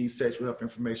students receive sexual health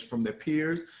information from their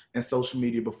peers and social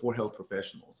media before health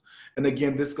professionals. And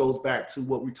again, this goes back to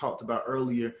what we talked about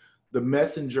earlier. The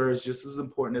messenger is just as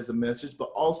important as the message,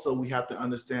 but also we have to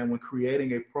understand when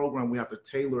creating a program, we have to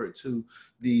tailor it to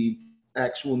the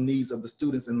actual needs of the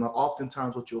students. And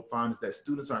oftentimes what you'll find is that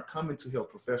students aren't coming to health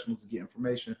professionals to get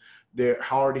information. They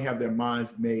already have their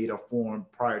minds made or formed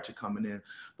prior to coming in.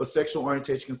 But sexual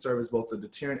orientation can serve as both a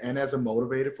deterrent and as a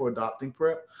motivator for adopting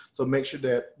PrEP. So make sure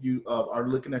that you are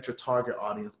looking at your target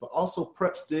audience. But also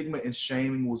PrEP stigma and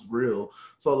shaming was real.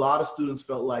 So a lot of students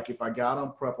felt like if I got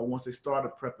on PrEP, or once they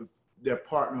started PrEP, if their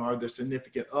partner or their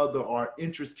significant other or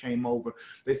interest came over,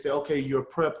 they say, okay, you're a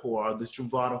prep whore or this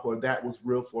Truvada whore. That was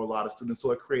real for a lot of students.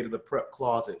 So it created a prep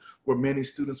closet where many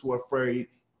students were afraid,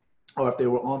 or if they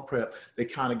were on prep, they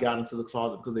kind of got into the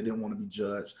closet because they didn't want to be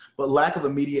judged. But lack of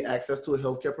immediate access to a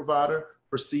healthcare provider,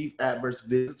 perceived adverse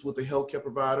visits with the healthcare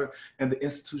provider, and the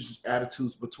institution's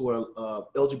attitudes toward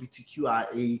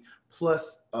LGBTQIA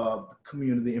plus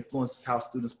community influences how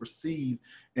students perceive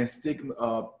and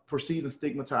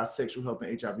stigmatize sexual health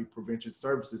and HIV prevention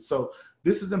services. So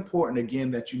this is important,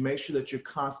 again, that you make sure that you're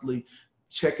constantly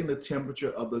checking the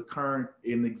temperature of the current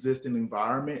and existing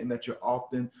environment, and that you're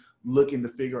often looking to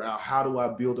figure out, how do I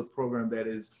build a program that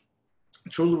is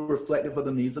truly reflective of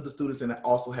the needs of the students and that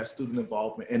also has student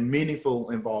involvement and meaningful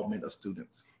involvement of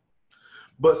students.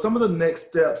 But some of the next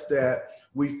steps that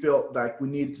we felt like we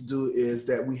needed to do is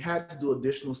that we had to do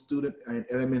additional student and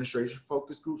administration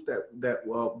focus groups that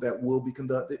will be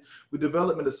conducted. We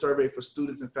developed a survey for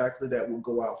students and faculty that will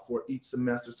go out for each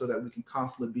semester so that we can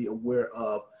constantly be aware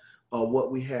of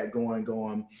what we had going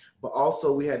on. But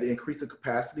also we had to increase the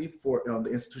capacity for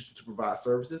the institution to provide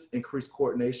services, increase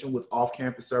coordination with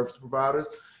off-campus service providers,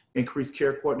 increase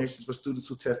care coordinations for students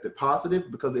who tested positive,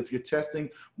 because if you're testing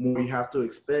more, you have to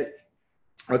expect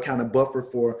a kind of buffer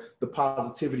for the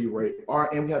positivity rate.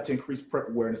 And we had to increase PrEP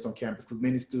awareness on campus, because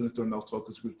many students during those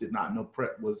focus groups did not know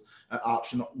PrEP was an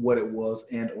option, what it was,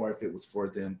 and or if it was for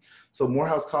them. So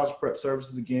Morehouse College PrEP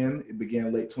services, again, it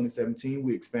began late 2017.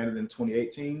 We expanded in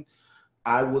 2018.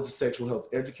 I was a sexual health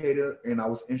educator, and I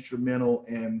was instrumental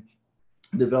in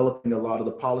developing a lot of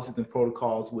the policies and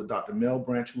protocols with Dr. Mel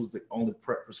Branch, who was the only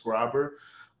PrEP prescriber.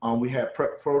 We had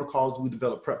PrEP protocols. We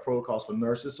developed PrEP protocols for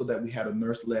nurses so that we had a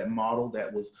nurse-led model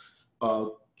that was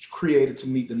created to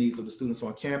meet the needs of the students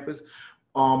on campus.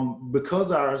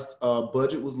 Because our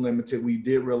budget was limited, we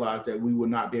did realize that we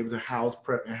would not be able to house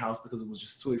PrEP in-house because it was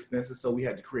just too expensive. So we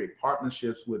had to create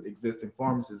partnerships with existing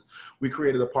pharmacists. We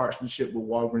created a partnership with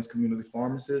Walgreens Community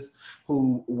Pharmacist,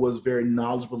 who was very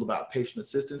knowledgeable about patient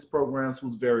assistance programs,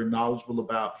 who's very knowledgeable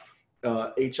about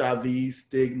HIV,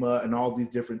 stigma, and all these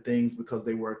different things, because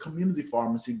they were a community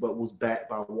pharmacy but was backed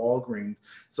by Walgreens.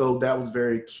 So that was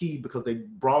very key, because they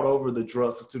brought over the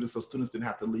drugs to students so students didn't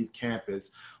have to leave campus.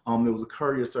 There was a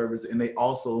courier service, and they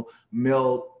also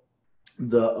mailed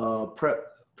the PrEP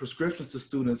prescriptions to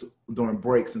students during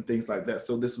breaks and things like that.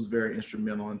 So this was very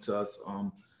instrumental into us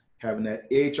having that.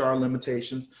 AHR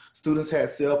limitations. Students had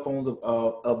cell phones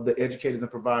of the educators and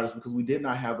providers, because we did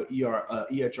not have an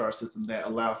EHR system that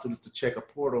allows students to check a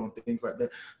portal and things like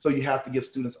that. So you have to give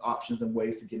students options and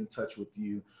ways to get in touch with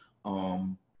you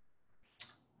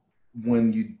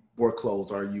when you were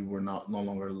closed or you were no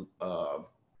longer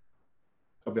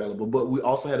available. But we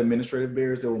also had administrative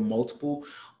barriers. There were multiple.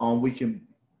 We can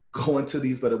go into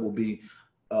these, but it will be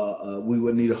we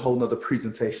would need a whole nother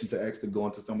presentation to actually go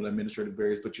into some of the administrative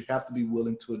barriers, but you have to be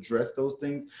willing to address those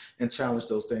things and challenge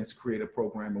those things to create a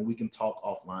program. And we can talk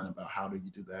offline about how do you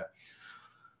do that.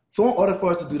 So in order for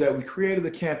us to do that, we created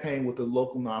a campaign with a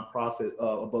local nonprofit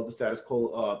above the status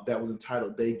quo that was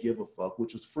entitled They Give a Fuck,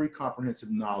 which was free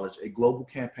comprehensive knowledge, a global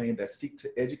campaign that seeks to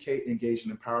educate, engage,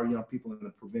 and empower young people in the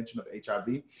prevention of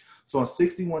HIV. So in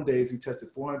 61 days, we tested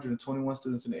 421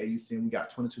 students in the AUC, and we got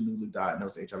 22 newly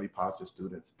diagnosed HIV positive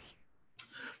students.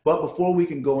 But before we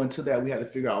can go into that, we had to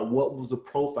figure out what was the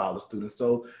profile of students.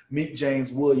 So meet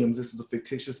James Williams. This is a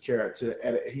fictitious character.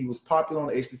 He was popular on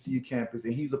the HBCU campus,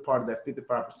 and he's a part of that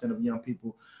 55% of young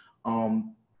people,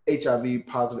 HIV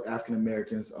positive African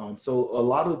Americans. So a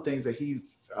lot of the things that he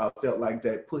felt like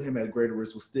that put him at a greater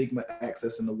risk was stigma,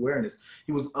 access, and awareness.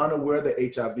 He was unaware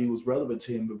that HIV was relevant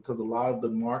to him, because a lot of the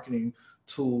marketing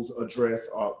tools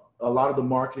a lot of the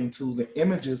marketing tools and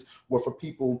images were for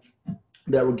people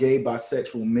that were gay,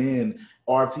 bisexual men.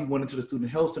 Or if he went into the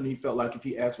student health center, he felt like if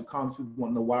he asked for condoms, people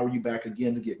want to know, why were you back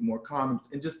again, to get more condoms,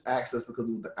 and just access because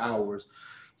of the hours.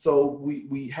 So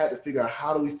we had to figure out,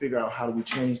 how do we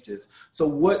change this? So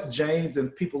what James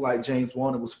and people like James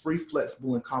wanted was free,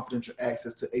 flexible, and confidential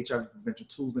access to HIV prevention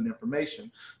tools and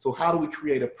information. So how do we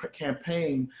create a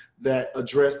campaign that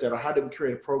addressed that, or how did we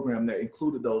create a program that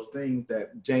included those things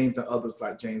that James and others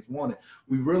like James wanted?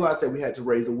 We realized that we had to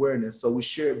raise awareness. So we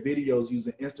shared videos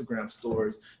using Instagram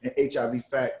stories and HIV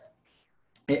facts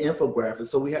and infographics.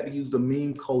 So we had to use the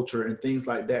meme culture and things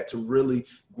like that to really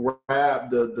grab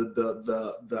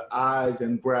the eyes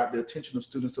and grab the attention of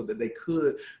students so that they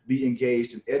could be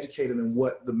engaged and educated in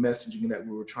what the messaging that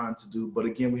we were trying to do. But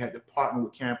again, we had to partner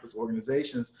with campus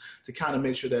organizations to kind of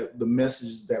make sure that the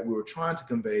messages that we were trying to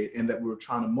convey and that we were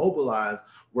trying to mobilize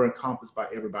were encompassed by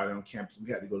everybody on campus. We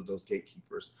had to go to those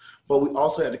gatekeepers. But we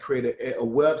also had to create a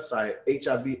website,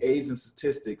 HIV, AIDS, and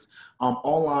Statistics,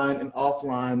 online and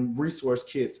offline resource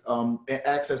kits, and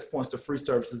access points to free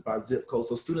services by zip code.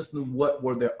 So students knew what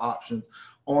were their options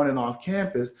on and off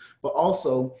campus, but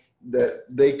also that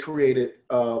they created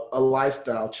a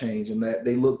lifestyle change, and that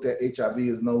they looked at HIV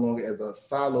as no longer as a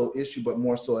silo issue, but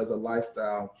more so as a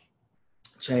lifestyle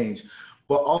change.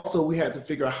 But also we had to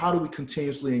figure out how do we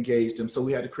continuously engage them. So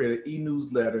we had to create an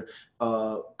e-newsletter,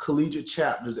 collegiate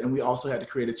chapters, and we also had to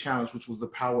create a challenge, which was the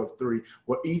power of 3,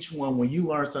 where each one, when you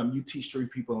learn something, you teach 3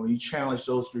 people, and you challenge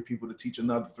those 3 people to teach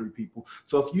another 3 people.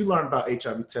 So if you learn about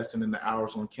HIV testing in the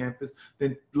hours on campus,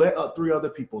 then let 3 other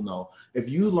people know. If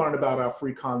you learn about our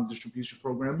free condom distribution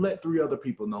program, let 3 other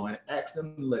people know, and ask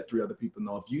them to let 3 other people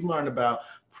know. If you learn about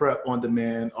PrEP on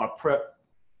demand or PrEP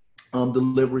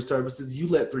delivery services, you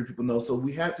let 3 people know. So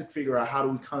we had to figure out how do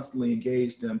we constantly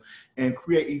engage them and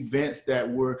create events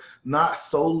that were not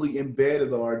solely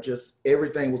embedded or just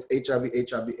everything was HIV,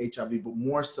 HIV, HIV, but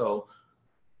more so,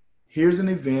 here's an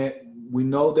event. We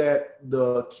know that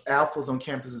the alphas on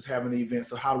campus is having an event,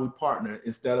 so how do we partner?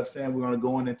 Instead of saying we're going to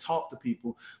go in and talk to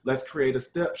people, let's create a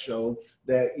step show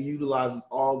that utilizes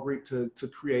all Greek to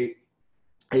create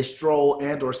a stroll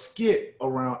and or skit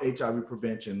around HIV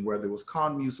prevention, whether it was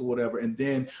condom use or whatever. And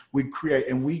then we create,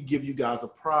 and we give you guys a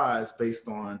prize based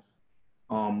on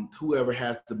whoever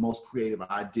has the most creative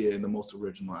idea and the most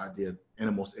original idea and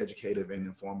the most educative and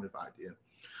informative idea.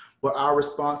 But our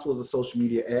response was a social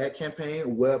media ad campaign, a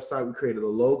website. We created a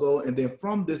logo. And then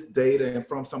from this data and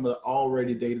from some of the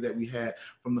already data that we had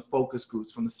from the focus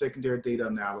groups, from the secondary data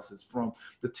analysis, from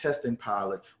the testing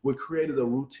pilot, we created a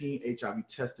routine HIV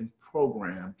testing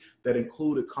program that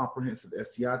included comprehensive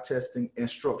STI testing and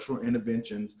structural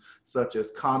interventions such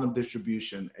as condom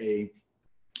distribution, a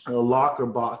locker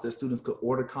box that students could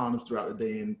order condoms throughout the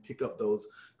day and pick up those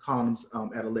condoms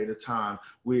at a later time.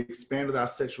 We expanded our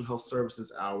sexual health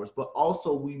services hours, but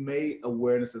also we made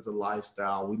awareness as a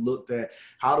lifestyle. We looked at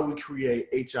how do we create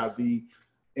HIV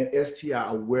and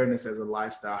STI awareness as a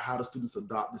lifestyle? How do students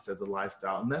adopt this as a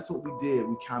lifestyle? And that's what we did.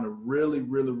 We kind of really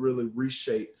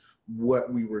reshaped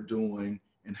what we were doing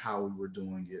and how we were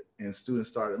doing it. And students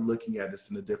started looking at this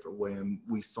in a different way. And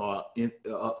we saw an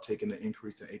uptake in the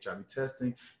increase in HIV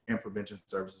testing and prevention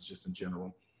services just in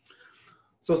general.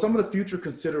 So some of the future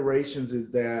considerations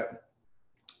is that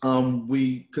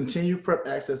we continue PrEP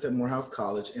access at Morehouse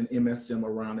College and MSM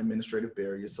around administrative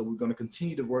barriers. So we're going to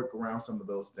continue to work around some of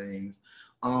those things.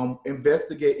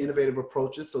 Investigate innovative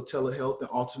approaches, so telehealth and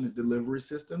alternate delivery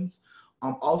systems.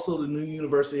 Also, the new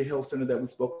University Health Center that we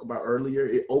spoke about earlier,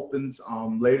 it opens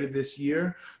later this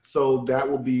year. So that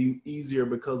will be easier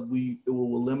because it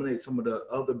will eliminate some of the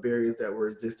other barriers that were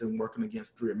existing working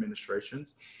against 3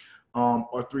 administrations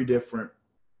or 3 different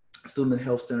student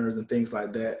health centers and things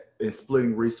like that, and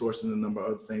splitting resources and a number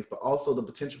of other things, but also the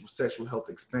potential for sexual health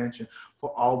expansion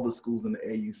for all the schools in the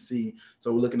AUC.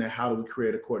 So we're looking at how do we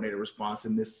create a coordinated response,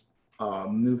 and this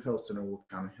new health center will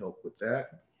kind of help with that.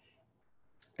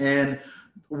 And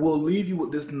we'll leave you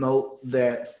with this note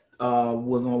that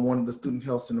was on one of the student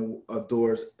health center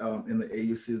doors in the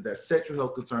AUCs, that sexual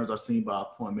health concerns are seen by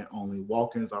appointment only.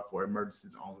 Walk-ins are for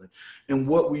emergencies only. And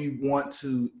what we want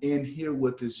to end here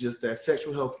with is just that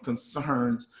sexual health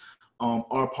concerns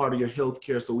are part of your health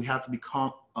care. So we have to be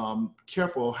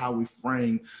careful how we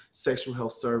frame sexual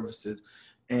health services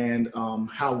and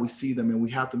how we see them, and we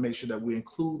have to make sure that we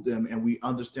include them and we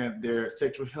understand their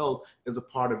sexual health is a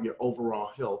part of your overall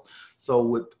health. So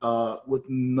without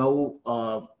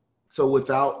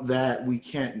that, we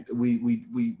can't,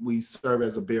 we serve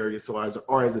as a barrier,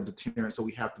 or as a deterrent. So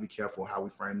we have to be careful how we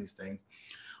frame these things.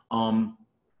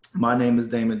 My name is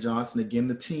Damon Johnson. Again,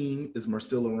 the team is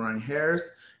Marcilla Ryan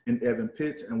Harris and Evan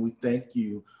Pitts, and we thank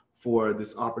you for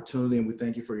this opportunity, and we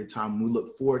thank you for your time. We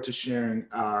look forward to sharing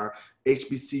our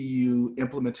HBCU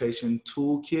implementation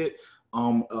toolkit,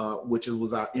 which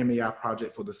was our MEI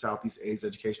project for the Southeast AIDS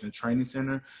Education and Training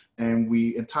Center. And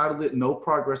we entitled it No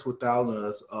Progress Without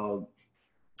Us,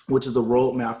 which is a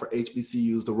roadmap for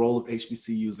HBCUs, the role of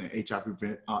HBCUs and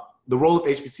HIV, the role of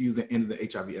HBCUs in ending the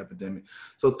HIV epidemic.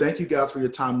 So thank you guys for your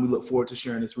time. We look forward to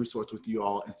sharing this resource with you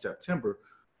all in September.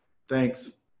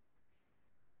 Thanks.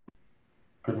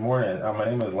 Good morning. My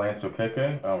name is Lance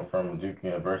Okeke. I'm from Duke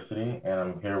University, and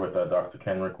I'm here with Dr.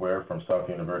 Kenrick Ware from South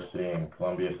University in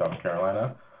Columbia, South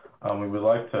Carolina. We would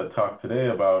like to talk today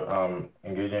about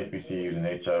engaging HBCUs in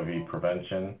HIV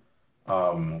prevention.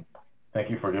 Thank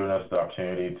you for giving us the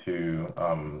opportunity to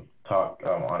talk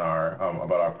about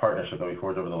our partnership that we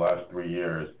forged over the last 3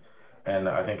 years. And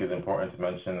I think it's important to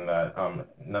mention that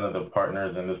none of the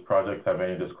partners in this project have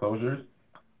any disclosures.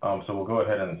 So we'll go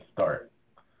ahead and start.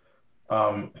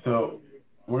 So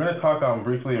we're going to talk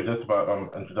briefly just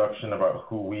about introduction about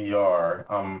who we are,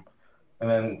 and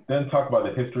then talk about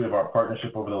the history of our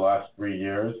partnership over the last 3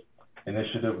 years,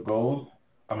 initiative goals,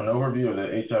 an overview of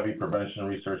the HIV prevention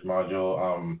research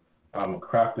module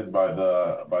crafted by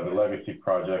the Legacy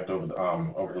Project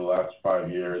over the last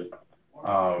 5 years,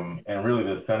 and really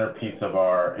the centerpiece of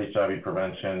our HIV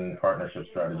prevention partnership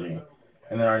strategy.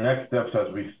 And then our next steps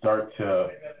as we start to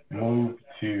move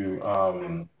to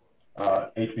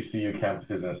HBCU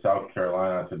campuses in South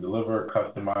Carolina to deliver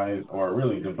customized or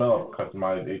really develop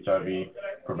customized HIV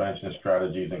prevention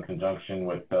strategies in conjunction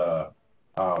with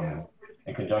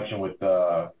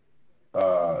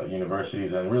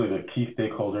universities and really the key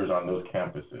stakeholders on those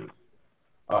campuses.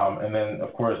 And then,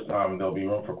 of course, there'll be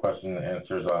room for questions and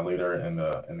answers later in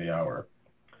the hour.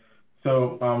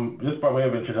 So just by way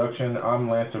of introduction, I'm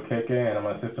Lance Okeke, and I'm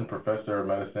an assistant professor of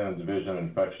medicine and division of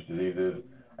infectious diseases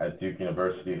at Duke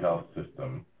University Health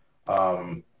System.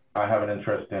 I have an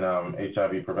interest in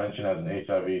HIV prevention as an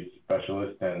HIV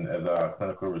specialist and as a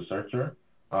clinical researcher.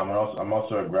 I'm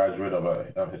also a graduate of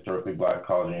a historically Black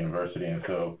college and university, and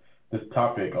so this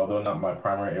topic, although not my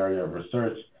primary area of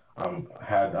research,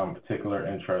 had particular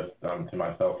interest to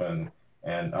myself and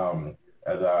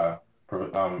as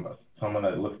someone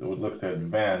that looks to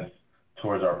advance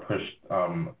towards our push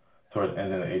towards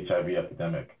ending the HIV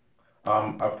epidemic.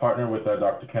 I've partnered with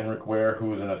Dr. Kenrick Ware,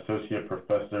 who is an associate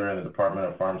professor in the Department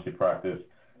of Pharmacy Practice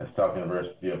at South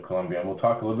University of Columbia. And we'll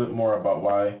talk a little bit more about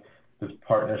why this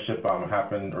partnership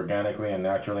happened organically and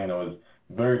naturally, and it was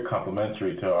very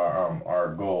complementary to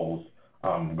our goals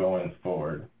going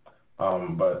forward.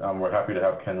 But we're happy to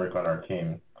have Kenrick on our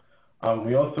team.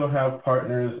 We also have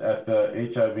partners at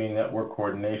the HIV Network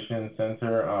Coordination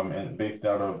Center and based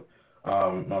out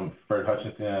of Fred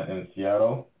Hutchinson in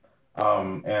Seattle.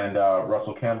 And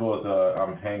Russell Campbell is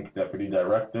a HANC Deputy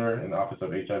Director in the Office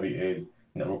of HIV/AIDS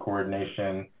Network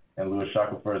Coordination, and Louis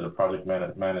Shackelford is a Project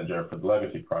Manager for the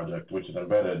Legacy Project, which is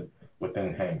embedded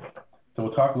within HANC. So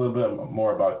we'll talk a little bit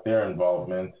more about their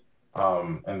involvement,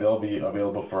 and they'll be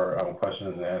available for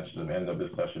questions and answers at the end of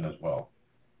this session as well.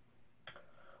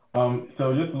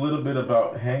 So just a little bit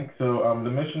about HANC. So the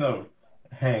mission of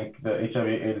HANC, the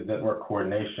HIV/AIDS Network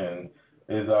Coordination,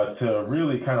 is to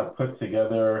really kind of put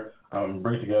together,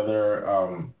 bring together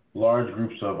large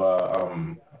groups of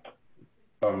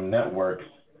networks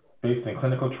based in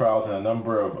clinical trials in a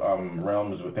number of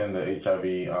realms within the HIV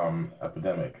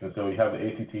epidemic. And so we have the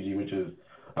ACTG, which is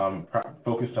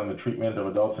focused on the treatment of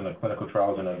adults in the clinical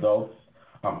trials in adults,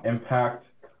 IMPACT,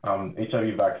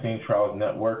 HIV Vaccine Trials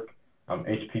Network,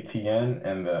 HPTN,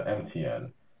 and the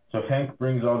MTN. So HANC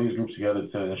brings all these groups together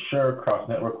to ensure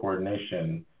cross-network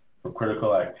coordination for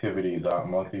critical activities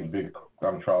amongst these big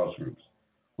trials groups.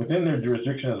 Within their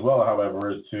jurisdiction as well,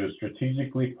 however, is to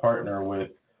strategically partner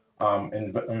with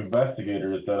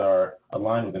investigators that are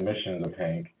aligned with the missions of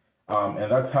HANC.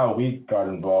 And that's how we got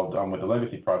involved with the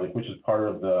Legacy Project, which is part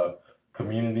of the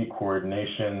community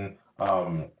coordination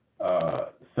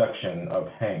section of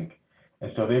HANC.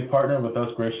 And so they've partnered with us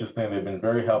graciously, and they've been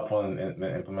very helpful in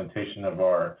the implementation of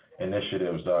our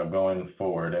initiatives going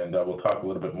forward. And we'll talk a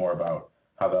little bit more about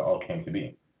how that all came to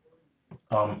be.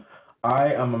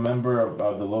 I am a member of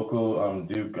the local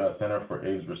Duke Center for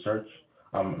AIDS Research.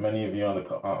 Many of you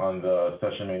on the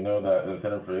session may know that the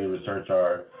Center for AIDS Research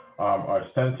are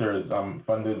centers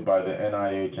funded by the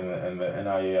NIH and the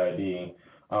NIAID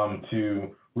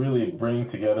to really bring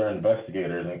together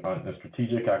investigators in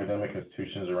strategic academic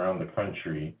institutions around the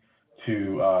country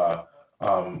to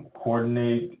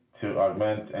coordinate, to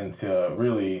augment, and to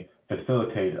really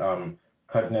facilitate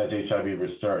cutting-edge HIV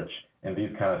research in these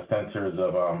kind of centers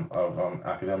of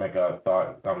academic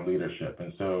thought leadership.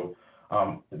 And so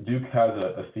Duke has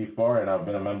a CFAR, and I've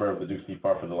been a member of the Duke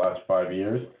CFAR for the last 5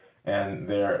 years, and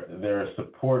their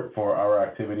support for our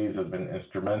activities has been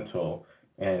instrumental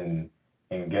in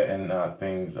getting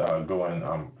things going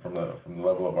from the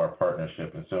level of our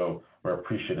partnership. And so we're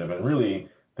appreciative. And really,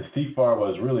 the CFAR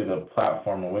was really the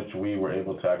platform in which we were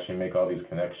able to actually make all these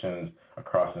connections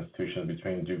across institutions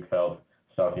between Duke Health,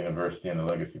 South University, and the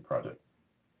Legacy Project.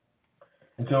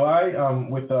 And so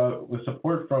with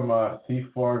support from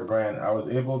CFAR grant, I was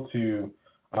able to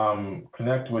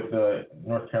connect with the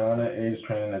North Carolina AIDS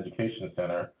Training and Education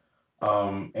Center.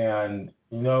 And,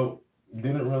 you know,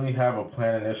 didn't really have a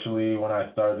plan initially when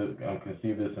I started to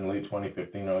conceive this in late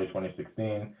 2015, early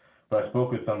 2016. But I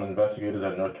spoke with some investigators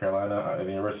at the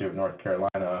University of North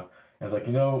Carolina, and it's like,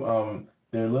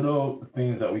 there are little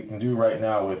things that we can do right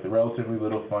now with relatively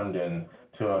little funding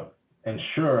to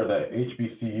ensure that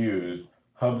HBCUs,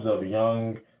 hubs of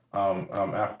young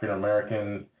African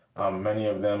Americans, many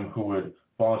of them who would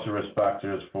fall into risk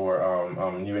factors for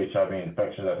new HIV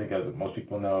infections. I think, as most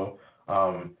people know,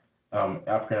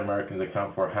 African Americans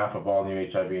account for half of all new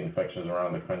HIV infections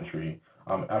around the country.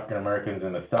 African Americans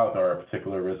in the South are a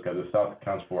particular risk, as the South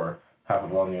accounts for half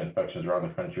of all new infections around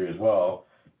the country as well.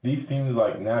 These seem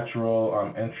like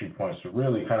natural entry points to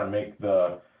really kind of make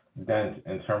the dent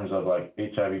in terms of like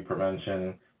HIV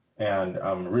prevention and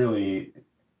really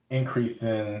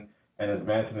increasing and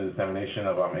advancing the dissemination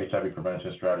of HIV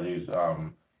prevention strategies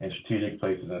in strategic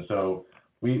places. And so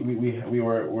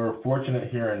we're fortunate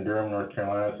here in Durham, North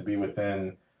Carolina, to be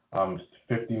within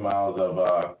 50 miles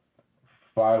of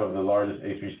 5 of the largest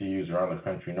HBCUs around the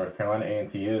country. North Carolina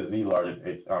A&T is the largest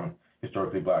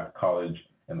historically black college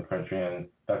in the country, and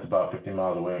that's about 50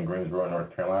 miles away in Greensboro,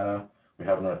 North Carolina. We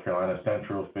have North Carolina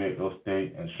Central, Fayetteville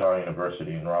State, and Shaw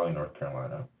University in Raleigh, North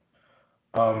Carolina.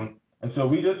 And so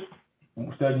we just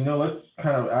said, let's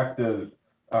kind of act as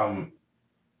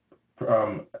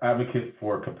advocates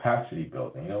for capacity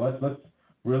building. Let's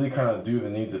really kind of do the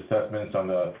needs assessments on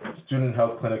the student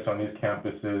health clinics on these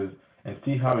campuses and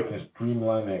see how we can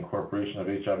streamline the incorporation of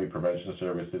HIV prevention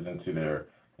services into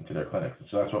their clinics.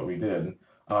 So that's what we did.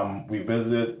 We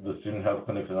visited the student health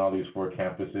clinics on all these 4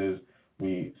 campuses.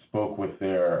 We spoke with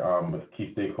with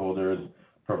key stakeholders,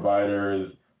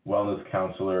 providers, wellness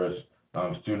counselors,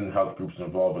 student health groups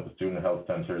involved with the student health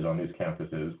centers on these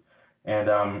campuses.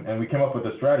 And we came up with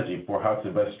a strategy for how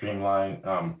to best streamline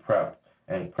PrEP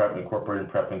and incorporating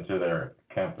PrEP into their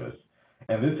campus.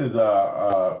 And this is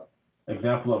a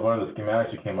example of one of the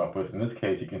schematics we came up with. In this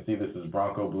case, you can see this is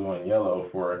Bronco blue and yellow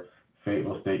for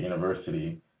Fayetteville State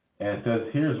University. And it says,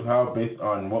 here's how, based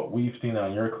on what we've seen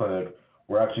on your clinic,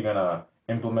 we're actually going to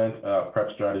implement a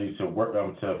PrEP strategy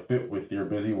to fit with your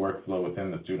busy workflow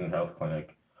within the student health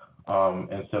clinic.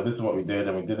 And so this is what we did,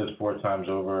 and we did this 4 times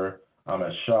over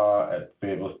at Shaw, at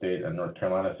Fayetteville State, at North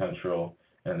Carolina Central,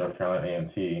 and North Carolina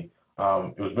A&T.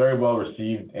 It was very well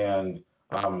received, and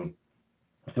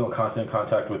still in constant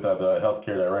contact with the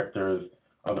healthcare directors,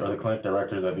 or the clinic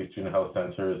directors at these student health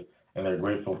centers, and they're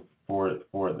grateful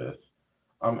for this.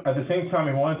 At the same time,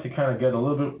 we wanted to kind of get a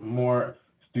little bit more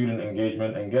student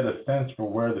engagement and get a sense for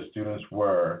where the students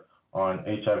were on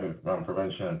HIV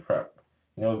prevention and PrEP.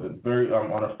 Very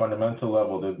on a fundamental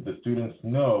level, the students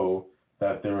know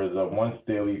that there is a once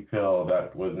daily pill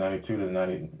that was 92 to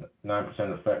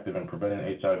 99% effective in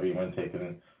preventing HIV when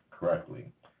taken correctly.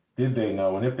 Did they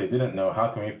know? And if they didn't know,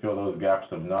 how can we fill those gaps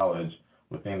of knowledge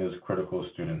within those critical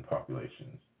student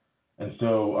populations? And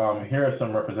so here are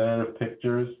some representative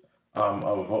pictures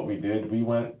of what we did. We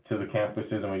went to the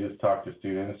campuses and we just talked to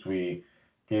students. We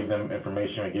gave them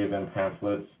information, we gave them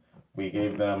pamphlets, we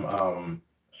gave them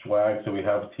swag. So we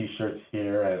have t-shirts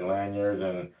here and lanyards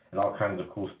and all kinds of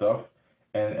cool stuff.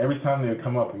 And every time they would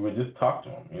come up, we would just talk to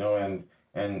them,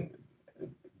 and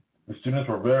the students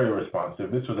were very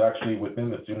responsive. This was actually within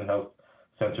the Student Health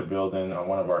Center building on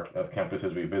one of our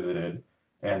campuses we visited,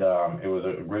 and it was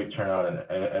a great turnout. And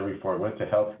every 4 went to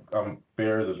health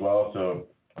fairs as well, so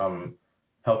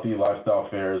healthy lifestyle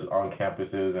fairs on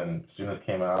campuses, and students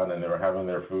came out and they were having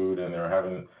their food and they were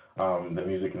having the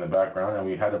music in the background, and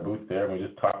we had a booth there and we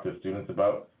just talked to students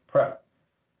about PrEP.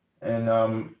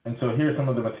 And so here's some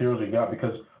of the materials we got,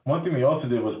 because one thing we also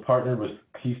did was partner with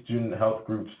key student health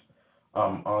groups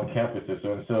on campuses.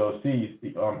 So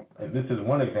this is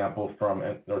one example from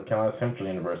North Carolina Central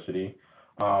University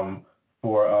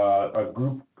for a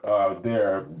group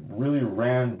there really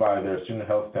ran by their student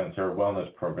health center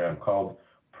wellness program called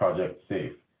Project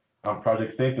Safe.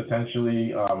 Project Safe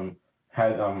essentially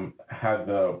had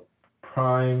the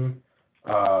prime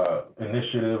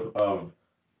initiative of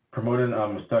promoting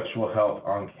sexual health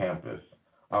on campus.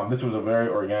 This was a very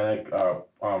organic,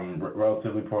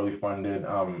 relatively poorly funded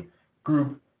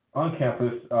group on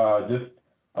campus, just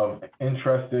of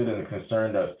interested and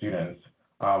concerned students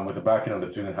with the backing of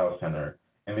the Student Health Center.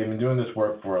 And they've been doing this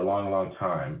work for a long, long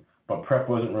time, but PrEP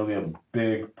wasn't really a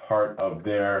big part of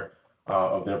their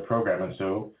program. And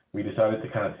so we decided to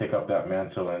kind of take up that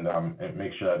mantle and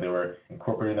make sure that they were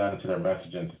incorporating that into their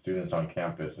messaging to students on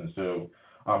campus. And so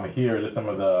here are just some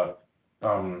of the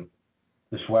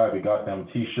swag. We got them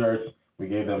t-shirts, we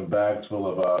gave them bags full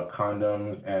of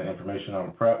condoms and information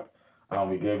on PrEP.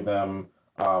 We gave them,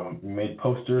 we made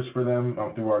posters for them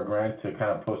through our grant to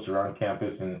kind of post around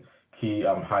campus and key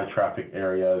high traffic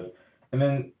areas. And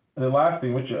then the last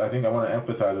thing, which I think I want to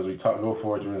emphasize as we go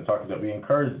forward, we're going to talk, is that we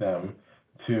encourage them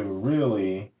to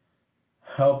really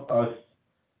help us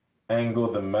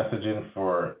angle the messaging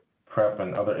for PrEP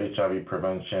and other HIV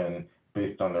prevention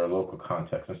based on their local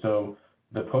context. And so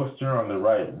the poster on the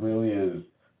right really is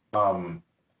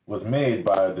was made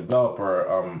by a developer,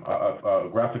 a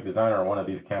graphic designer on one of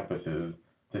these campuses,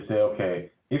 to say,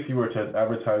 okay, if you were to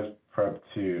advertise PrEP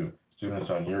to students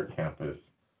on your campus,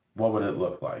 what would it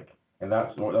look like? And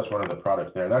that's one of the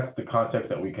products there. That's the context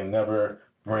that we can never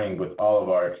bring with all of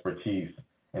our expertise.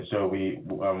 And so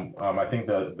I think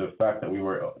the fact that we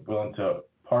were willing to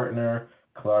partner,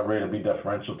 collaborate, and be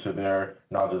deferential to their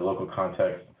knowledge of the local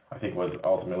context, I think was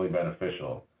ultimately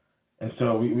beneficial. And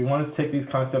so we wanted to take these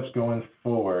concepts going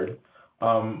forward,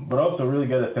 but also really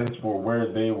get a sense for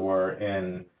where they were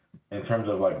in terms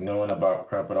of like knowing about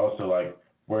PrEP, but also like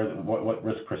what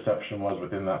risk perception was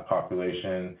within that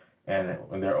population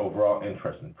and their overall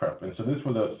interest in PrEP. And so this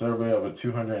was a survey of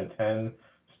 210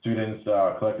 students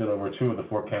collected over 2 of the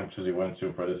 4 campuses we went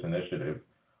to for this initiative,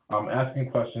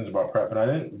 asking questions about PrEP. And I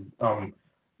didn't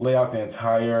lay out the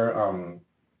entire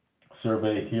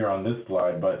survey here on this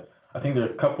slide, but I think there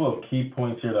are a couple of key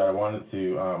points here that I wanted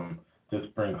to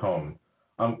just bring home.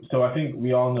 So I think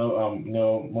we all know,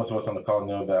 most of us on the call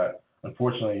know that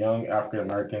unfortunately young African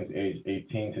Americans aged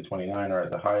 18 to 29 are at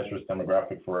the highest risk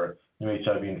demographic for new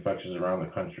HIV infections around the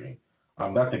country.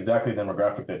 That's exactly the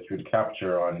demographic that you would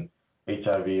capture on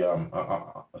HIV,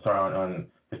 on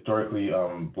historically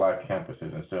Black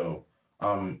campuses. And so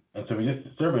we just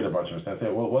surveyed a bunch of us and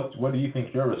said, well, what do you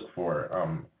think your risk for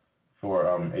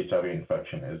HIV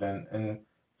infection is? And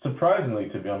surprisingly,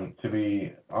 to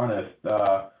be honest,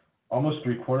 almost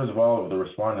 3/4 of all of the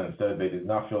respondents said they did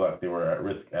not feel like they were at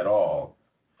risk at all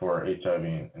for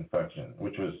HIV infection,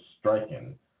 which was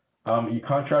striking. You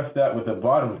contrast that with the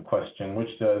bottom question, which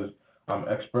says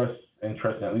express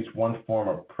interest in at least one form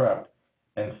of PrEP,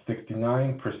 and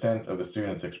 69% of the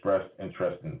students expressed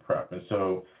interest in PrEP. And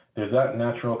so there's that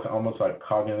natural, almost like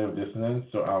cognitive dissonance.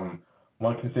 So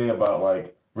one can say about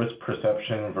like risk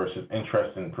perception versus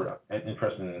interest in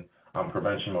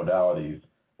prevention modalities.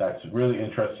 That's really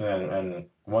interesting and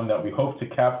one that we hope to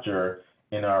capture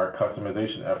in our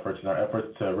customization efforts, in our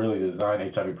efforts to really design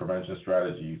HIV prevention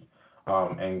strategies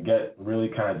and get really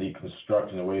kind of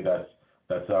deconstruct in a way that's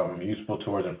useful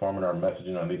towards informing our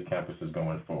messaging on these campuses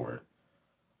going forward.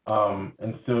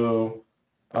 And so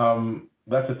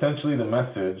that's essentially the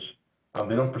message.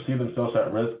 They don't perceive themselves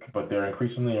at risk, but they're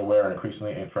increasingly aware and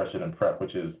increasingly interested in PrEP,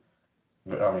 which is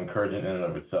encouraging in and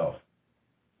of itself.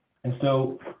 And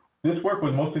so this work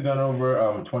was mostly done over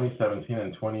 2017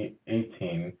 and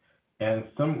 2018, and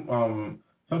sometime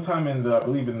I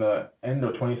believe in the end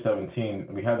of 2017,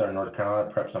 we had our North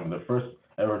Carolina PrEP Summit, the first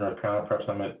ever North Carolina PrEP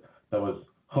Summit that was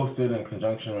hosted in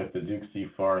conjunction with the Duke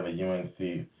CFAR and the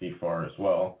UNC CFAR as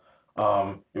well.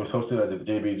 It was hosted at the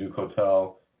JB Duke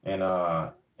Hotel in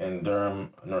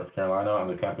Durham, North Carolina, on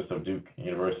the campus of Duke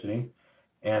University.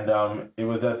 And it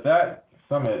was at that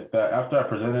summit that after I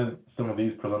presented some of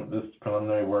this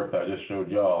preliminary work that I just showed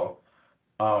y'all,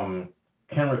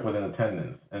 Kenrick was in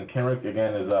attendance. And Kenrick,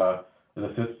 again, is the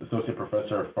associate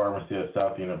professor of pharmacy at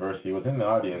South University. He was in the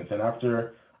audience. And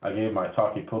after I gave my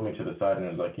talk, he pulled me to the side and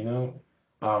was like,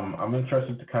 I'm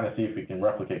interested to kind of see if we can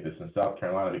replicate this in South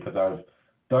Carolina, because I've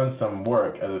done some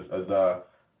work as a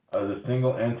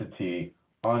single entity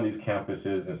on these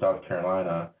campuses in South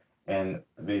Carolina, and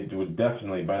they would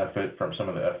definitely benefit from some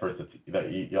of the efforts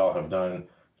that y'all have done,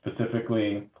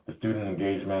 specifically the student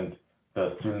engagement,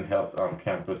 the student health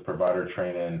campus provider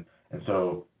training. And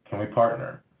so can we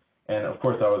partner? And of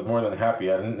course, I was more than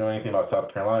happy. I didn't know anything about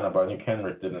South Carolina, but I knew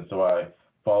Kenrick did, and so I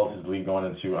followed his lead going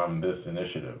into this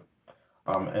initiative.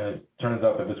 And it turns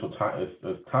out that this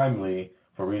is timely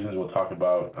for reasons we'll talk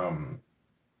about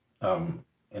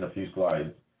in a few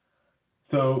slides.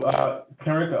 So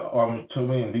Kenrick told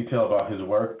me in detail about his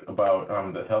work, about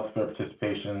the health fair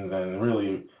participations and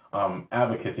really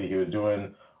advocacy he was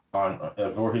doing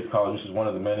at Voorhees College, which is one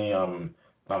of the many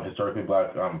historically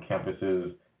Black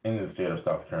campuses in the state of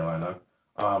South Carolina.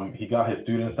 He got his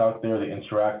students out there, they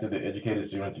interacted, they educated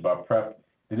students about PrEP.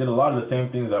 They did a lot of the same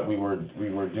things that we were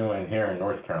doing here in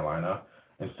North Carolina.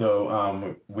 And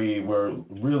so we were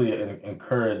really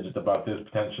encouraged about this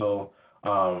potential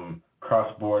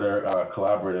cross-border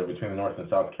collaborative between North and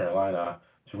South Carolina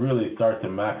to really start to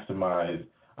maximize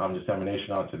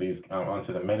dissemination onto the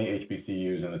many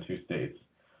HBCUs in the 2 states.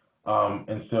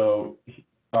 And so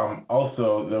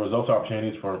also there was also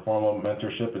opportunities for informal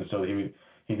mentorship, and so he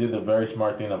did the very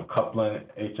smart thing of coupling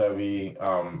HIV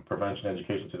prevention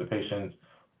education to the patients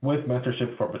with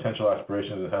mentorship for potential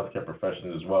aspirations in healthcare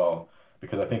professions as well,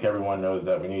 because I think everyone knows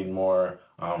that we need more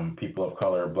people of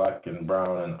color, Black and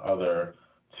brown and other,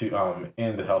 to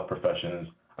in the health professions.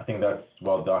 I think that's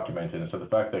well documented. And so the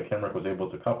fact that Kenrick was able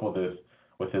to couple this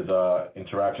with his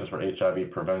interactions for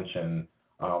HIV prevention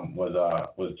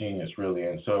was genius, really.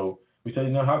 And so we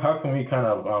said, how can we kind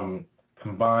of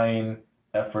combine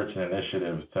efforts and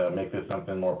initiatives to make this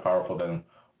something more powerful than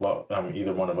what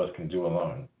either one of us can do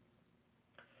alone?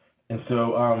 And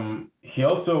so he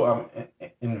also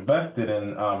invested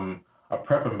in a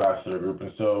PrEP ambassador group.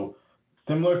 And so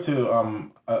similar to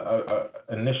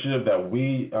an initiative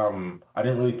that I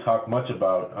didn't really talk much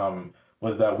about,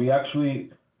 was that we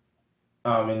actually,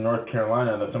 in North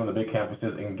Carolina, some of the big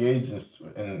campuses engaged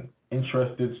in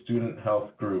interested student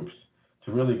health groups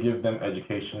to really give them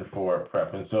education for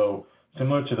PrEP. And so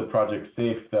similar to the Project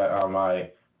SAFE that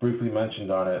I briefly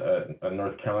mentioned on it at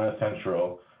North Carolina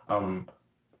Central,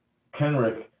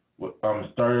 Kenrick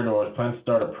started or was planning to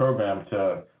start a program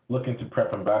to look into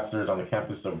PrEP ambassadors on the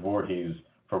campus of Voorhees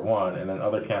for one, and then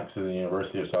other campuses in the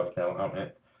University of South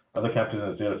Carolina, other campuses in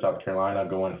the state of South Carolina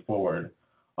going forward.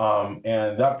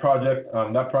 And that project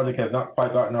has not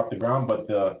quite gotten off the ground, but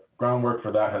the groundwork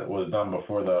for that was done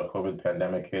before the COVID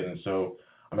pandemic hit. And so,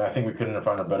 I think we couldn't have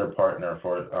found a better partner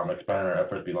for expanding our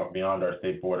efforts beyond our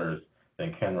state borders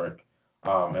than Kenrick.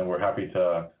 And we're happy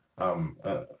to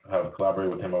have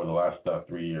collaborated with him over the last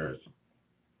 3 years.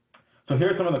 So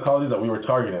here are some of the colleges that we were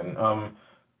targeting.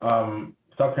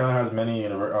 South Carolina has many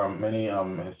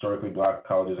historically Black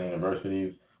colleges and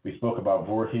universities. We spoke about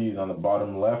Voorhees on the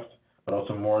bottom left, but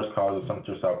also Morris College of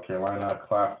Sumter, South Carolina,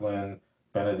 Claflin,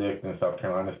 Benedict, and South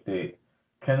Carolina State.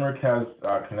 Kenrick has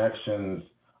connections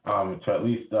to at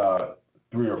least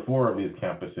 3 or 4 of these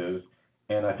campuses,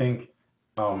 and I think,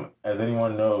 as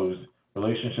anyone knows,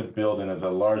 relationship building is a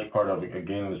large part of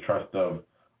gaining the trust of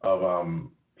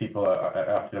people at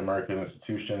African American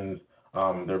institutions.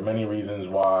 There are many reasons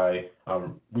why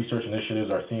research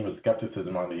initiatives are seen with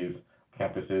skepticism on these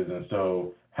campuses, and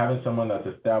so having someone that's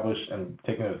established and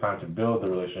taking the time to build the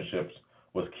relationships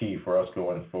was key for us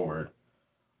going forward.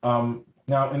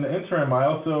 Now, in the interim, I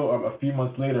also, a few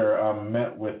months later,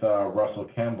 met with Russell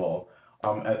Campbell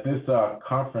at this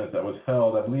conference that was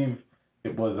held, I believe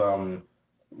it was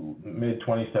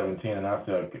mid-2017, and I have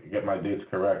to get my dates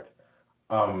correct.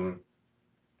 And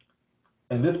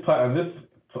this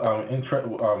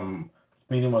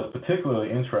meeting was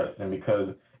particularly interesting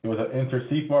because it was an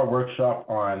inter-CFAR workshop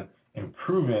on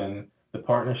improving the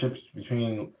partnerships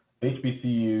between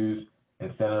HBCUs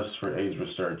and Centers for AIDS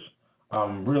Research,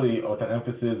 really with an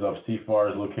emphasis of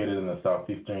CFARs located in the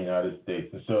southeastern United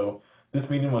States. And so this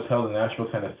meeting was held in Nashville,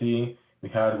 Tennessee. We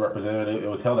had representatives. It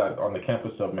was held on the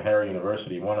campus of Meharry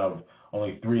University, one of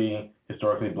only 3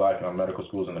 historically Black medical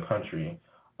schools in the country.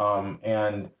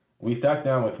 And we sat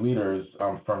down with leaders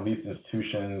from these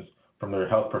institutions, from their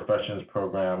health professions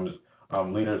programs,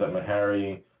 leaders at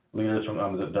Meharry, leaders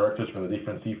from the directors from the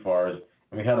different CFARs,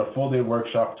 and we had a full-day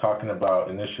workshop talking about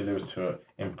initiatives to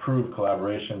improve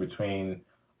collaboration between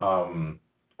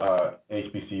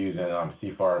HBCUs and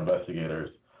CFAR investigators.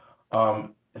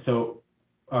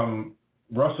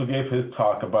 Russell gave his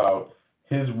talk about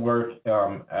his work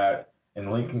in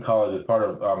Lincoln College as part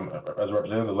of, as a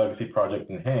representative of the Legacy Project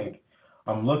in Hank,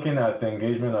 looking at the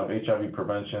engagement of HIV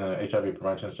prevention and HIV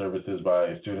prevention services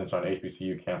by students on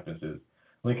HBCU campuses.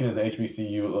 Lincoln is an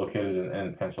HBCU located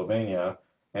in Pennsylvania,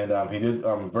 and he did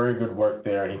very good work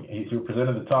there. He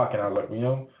presented the talk, and I was like,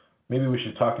 maybe we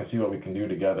should talk and see what we can do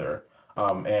together.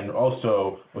 And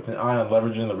also with an eye on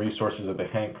leveraging the resources that the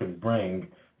Hank could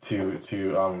bring to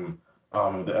the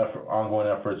ongoing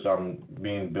efforts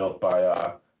being built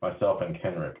by myself and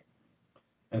Kenrick.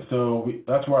 And so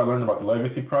that's where I learned about the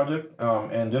Legacy Project.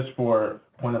 And just for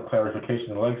point of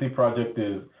clarification, the Legacy Project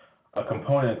is a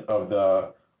component of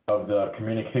the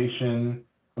communication.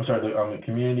 The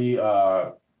community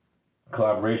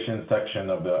collaboration section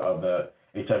of the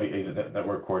HIV/AIDS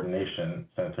Network Coordination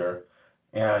Center.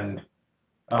 And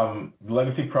the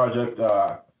Legacy Project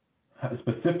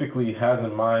specifically has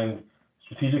in mind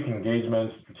strategic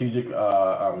engagement, strategic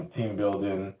team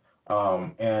building,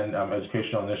 and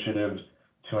educational initiatives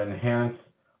to enhance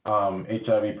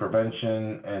HIV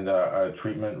prevention and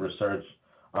treatment research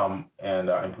and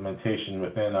implementation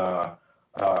within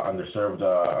underserved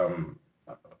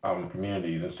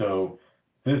communities. And so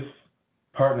this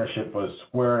partnership was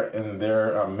square in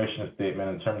their mission statement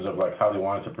in terms of like how they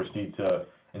wanted to proceed to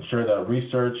ensure that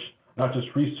research, not just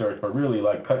research, but really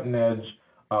like cutting edge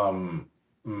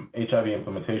HIV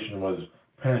implementation was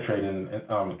penetrating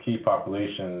key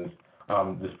populations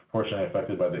disproportionately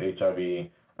affected by the HIV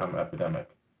epidemic.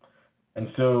 And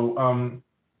so,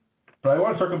 but I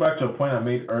want to circle back to a point I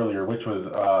made earlier, which was,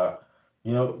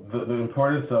 the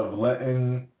importance of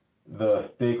letting the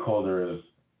stakeholders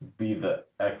be the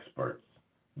experts,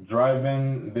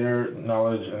 driving their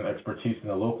knowledge and expertise in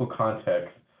the local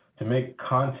context to make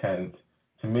content,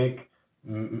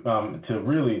 to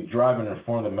really drive and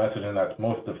inform the messaging that's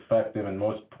most effective and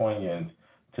most poignant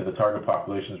to the target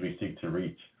populations we seek to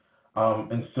reach.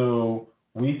 And so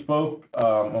we spoke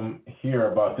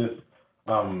here about this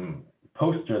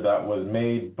poster that was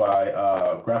made by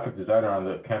a graphic designer on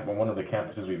one of the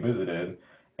campuses we visited.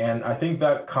 And I think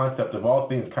that concept of all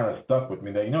things kind of stuck with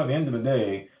me, that, at the end of the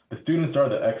day, the students are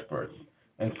the experts.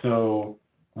 And so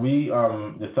we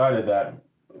decided that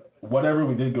whatever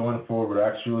we did going forward would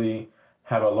actually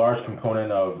have a large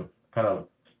component of kind of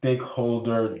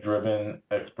stakeholder-driven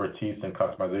expertise and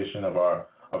customization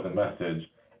of the message.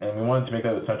 And we wanted to make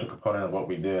that a central component of what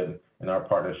we did in our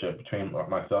partnership between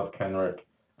myself, Kenrick,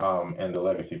 and the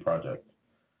Legacy Project.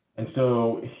 And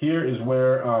so here is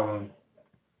where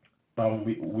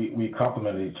we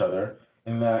complemented each other,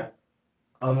 in that,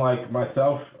 unlike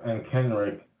myself and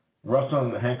Kenrick,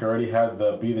 Russell and Hank already had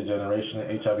the Be the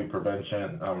Generation HIV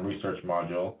prevention research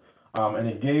module, and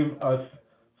it gave us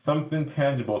something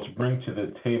tangible to bring to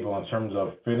the table in terms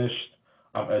of finished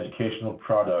educational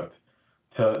product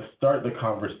to start the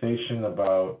conversation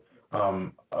about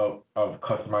of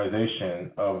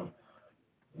customization, of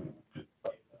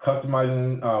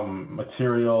customizing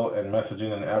material and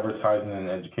messaging and advertising and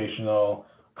educational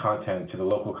content to the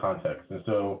local context. And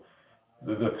so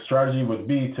the strategy would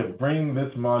be to bring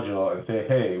this module and say,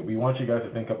 hey, we want you guys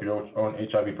to think up your own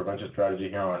HIV prevention strategy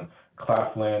here on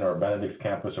Claflin or Benedict's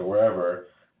campus or wherever,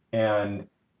 and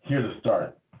here's a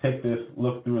start. Take this,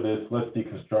 look through this, let's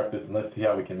deconstruct this, and let's see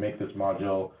how we can make this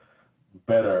module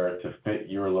better to fit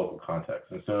your local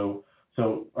context. And so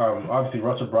obviously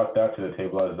Russell brought that to the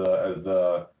table as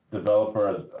the developer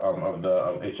of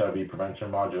the HIV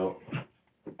prevention module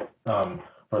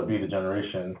for Be the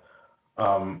Generation.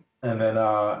 And then,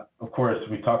 of course,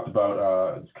 we talked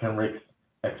about Kenrick's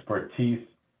expertise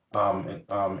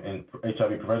in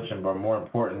HIV prevention, but more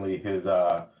importantly, his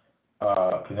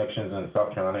connections in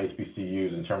South Carolina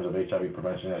HBCUs in terms of HIV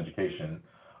prevention and education.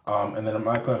 And then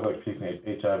my clinical expertise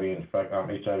in HIV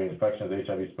infections,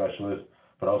 HIV specialist,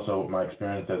 but also my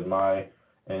experience as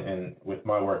with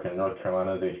my work in North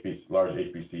Carolina's large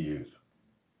HBCUs.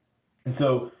 And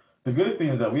so the good thing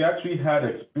is that we actually had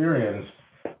experience,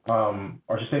 or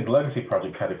I should say the Legacy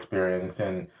Project had experience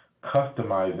in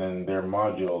customizing their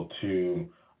module to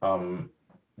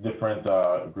different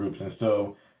groups. And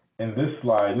so in this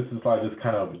slide just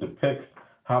kind of depicts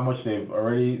how much they've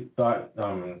already thought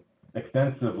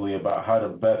extensively about how to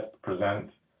best present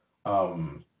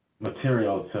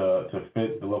material to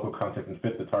fit the local context and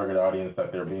fit the target audience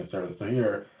that they're being served. So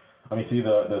here, you see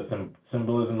the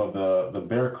symbolism of the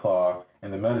bear claw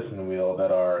and the medicine wheel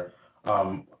that are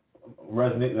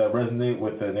resonate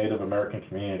with the Native American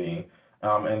community,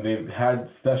 and they've had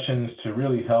sessions to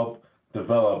really help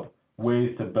develop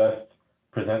ways to best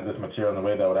present this material in a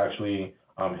way that would actually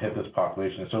hit this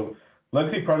population. So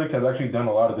Legacy Project has actually done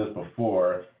a lot of this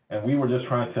before, and we were just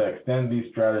trying to extend these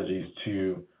strategies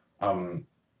to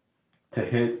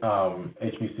hit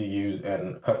HBCUs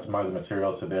and customize the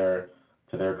material to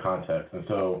their context. And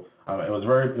so it was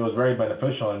very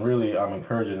beneficial and really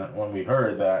encouraging when we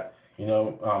heard that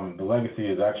the Legacy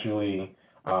is actually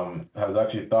has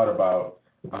actually thought about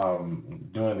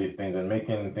doing these things and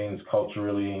making things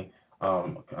culturally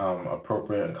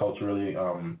appropriate and culturally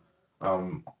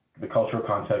the cultural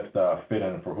context fit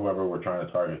in for whoever we're trying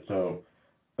to target. So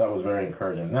that was very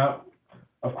encouraging. Now,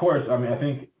 of course, I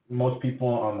think most people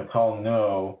on the call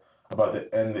know about the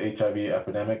End the HIV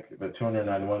Epidemic, the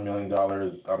 $291 million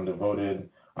devoted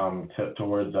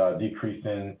towards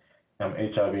decreasing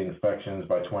HIV infections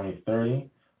by 2030.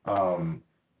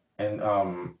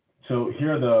 So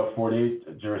here are the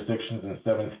 48 jurisdictions in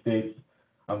 7 states,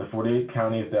 the 48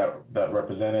 counties that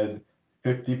represented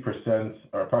 50%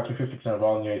 or approximately 50% of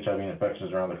all new HIV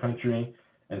infections around the country,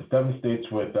 and 7 states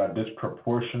with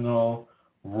disproportional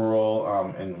rural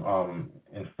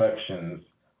infections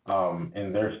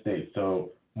in their states.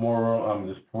 So more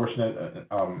disproportionate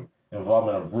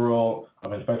involvement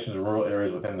of infections in rural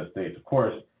areas within the states. Of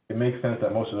course, it makes sense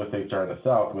that most of those states are in the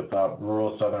South with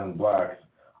rural Southern Blacks.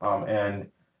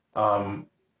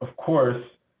 Of course,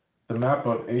 the map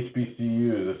of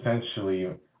HBCUs essentially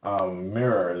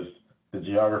mirrors the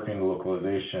geography and the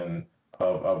localization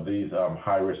of these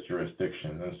high-risk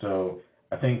jurisdictions. And so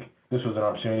I think this was an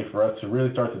opportunity for us to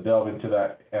really start to delve into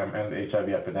that End the HIV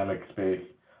Epidemic space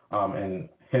and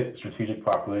hit strategic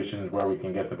populations where we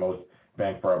can get the most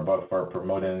bang for our buck for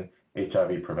promoting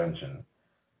HIV prevention.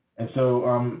 And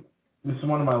so this is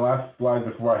one of my last slides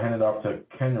before I hand it off to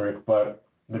Kenrick, but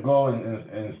the goal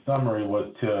in summary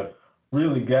was to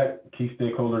really get key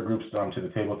stakeholder groups to the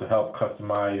table to help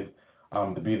customize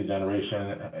the Be the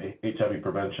Generation HIV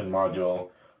prevention module.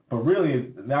 But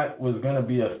really, that was going to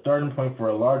be a starting point for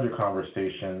a larger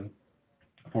conversation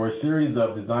for a series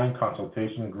of design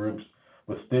consultation groups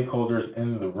with stakeholders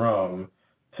in the room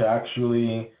to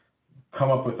actually come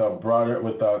up with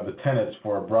the tenets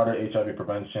for a broader HIV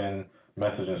prevention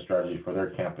message and strategy for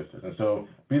their campuses. And so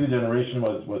Be the Generation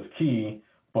was key,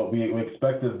 but we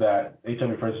expected that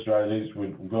HIV prevention strategies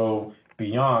would go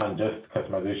beyond just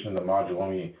customization of the module when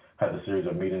we had the series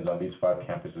of meetings on these 5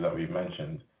 campuses that we've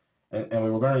mentioned. And we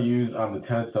were going to use the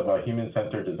tenets of a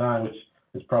human-centered design, which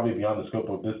is probably beyond the scope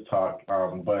of this talk,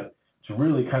 but to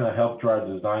really kind of help drive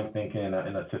design thinking in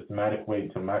a systematic way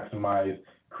to maximize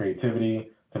creativity,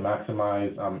 to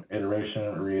maximize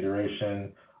iteration,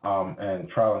 reiteration, and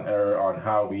trial and error on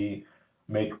how we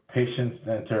make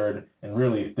patient-centered and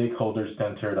really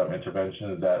stakeholder-centered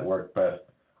interventions that work best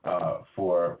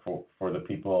for the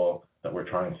people that we're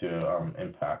trying to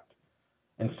impact.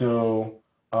 And so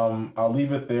I'll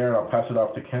leave it there, and I'll pass it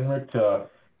off to Kenrick to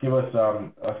give us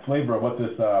a flavor of what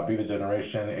this Be the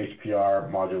Generation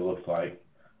HPR module looks like.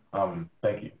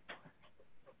 Thank you.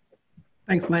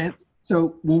 Thanks, Lance.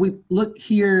 So when we look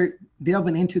here,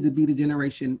 delving into the Be the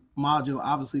Generation module,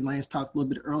 obviously Lance talked a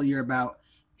little bit earlier about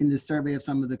in the survey of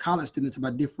some of the college students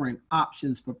about different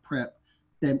options for PrEP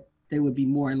that they would be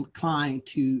more inclined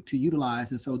to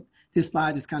utilize. And so this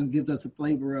slide just kind of gives us a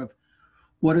flavor of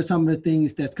what are some of the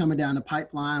things that's coming down the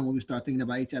pipeline when we start thinking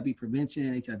about HIV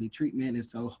prevention, HIV treatment. And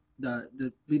so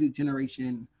the Be the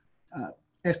Generation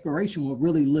exploration will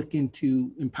really look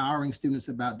into empowering students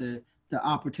about the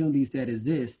opportunities that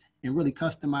exist and really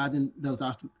customizing those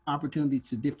opportunities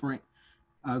to different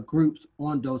groups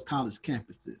on those college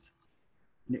campuses.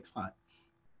 Next slide.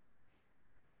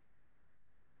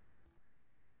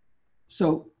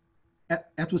 So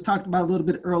as was talked about a little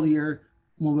bit earlier,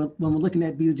 when we're looking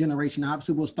at Be the Generation,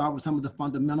 obviously we'll start with some of the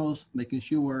fundamentals, making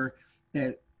sure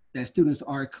that students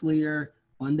are clear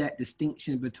on that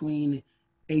distinction between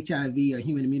HIV, or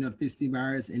human immunodeficiency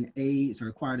virus, and AIDS, or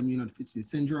acquired immunodeficiency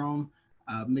syndrome,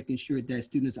 making sure that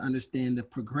students understand the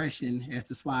progression, as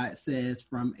the slide says,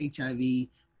 from HIV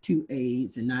to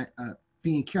AIDS, and not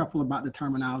being careful about the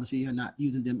terminology or not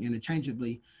using them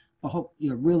interchangeably, but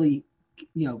really,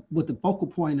 with the focal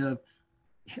point of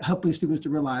helping students to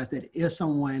realize that if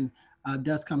someone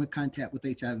does come in contact with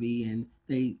HIV and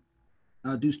they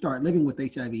do start living with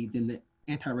HIV, then the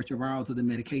antiretrovirals or the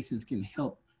medications can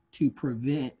help to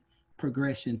prevent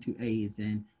progression to AIDS.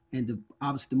 And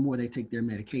obviously, the more they take their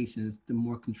medications, the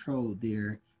more controlled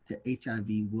their HIV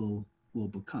will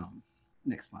become.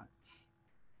 Next slide.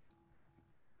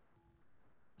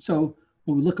 So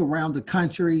when we look around the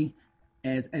country,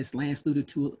 as Lance alluded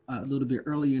to a little bit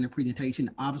earlier in the presentation,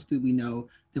 obviously we know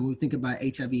that when we think about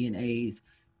HIV and AIDS,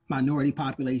 minority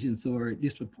populations are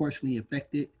disproportionately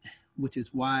affected, which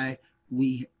is why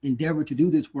we endeavor to do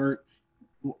this work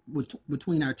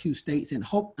between our 2 states, and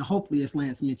hopefully, as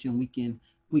Lance mentioned,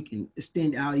 we can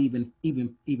extend out even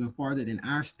farther than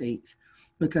our states,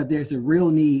 because there's a real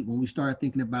need when we start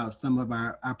thinking about some of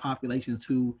our populations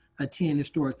who attend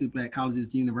historically Black colleges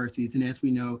and universities. And as we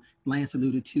know, Lance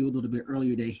alluded to a little bit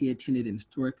earlier that he attended an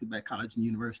historically Black college and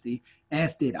university,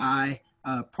 as did I.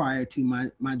 Prior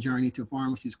to my journey to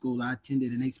pharmacy school, I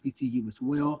attended an HBCU as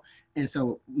well. And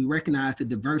so we recognize the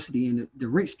diversity and the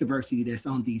rich diversity that's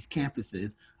on these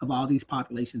campuses of all these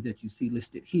populations that you see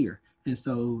listed here. And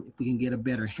so if we can get a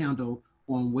better handle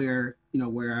on where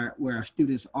our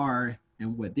students are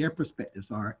and what their perspectives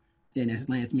are, then as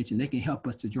Lance mentioned, they can help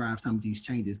us to drive some of these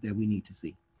changes that we need to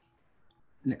see.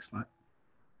 Next slide.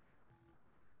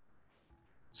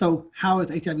 So how is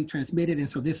HIV transmitted? And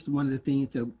so this is one of the things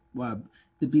that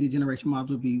the Be the Generation module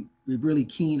will be really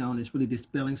keen on, is really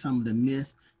dispelling some of the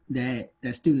myths that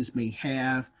students may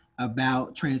have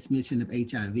about transmission of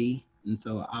HIV. And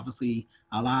so obviously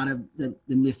a lot of the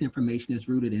misinformation is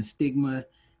rooted in stigma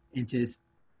and just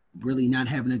really not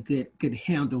having a good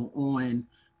handle on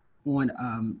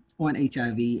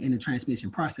HIV and the transmission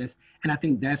process. And I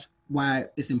think that's why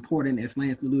it's important, as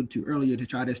Lance alluded to earlier, to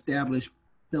try to establish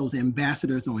those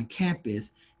ambassadors on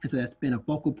campus. And so that's been a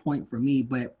focal point for me,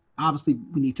 but obviously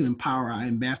we need to empower our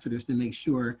ambassadors to make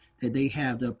sure that they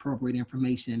have the appropriate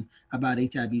information about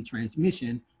HIV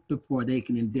transmission before they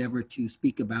can endeavor to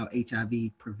speak about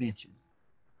HIV prevention.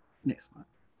 Next slide.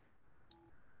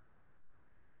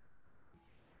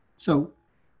 So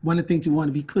one of the things you want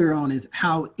to be clear on is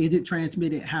how is it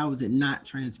transmitted, how is it not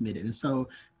transmitted? And so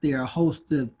there are a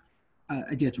host of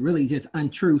just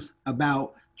untruths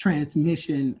about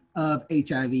transmission of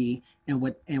HIV. And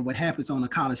what happens on a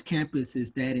college campus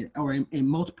is that, in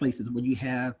most places where you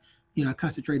have, a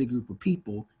concentrated group of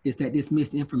people, is that this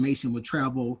misinformation will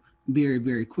travel very,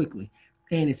 very quickly.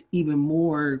 And it's even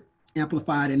more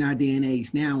amplified in our day and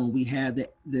age now when we have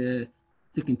the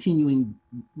continuing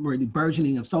or the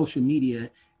burgeoning of social media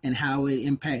and how it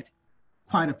impacts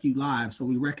quite a few lives. So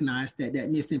we recognize that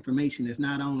misinformation is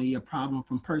not only a problem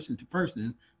from person to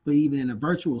person, but even in a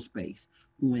virtual space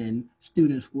when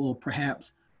students will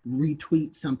perhaps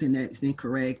retweet something that's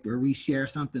incorrect or reshare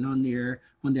something on their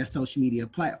social media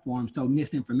platform. So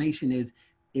misinformation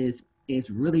is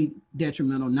really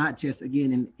detrimental, not just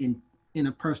again in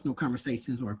interpersonal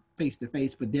conversations or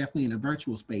face-to-face, but definitely in a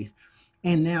virtual space.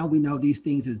 And now we know these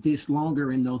things exist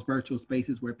longer in those virtual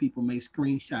spaces where people may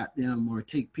screenshot them or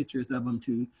take pictures of them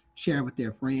to share with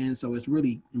their friends. So it's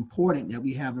really important that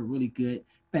we have a really good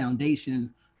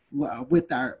foundation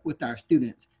with our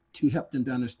students to help them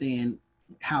to understand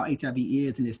how HIV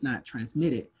is and it's not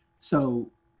transmitted. So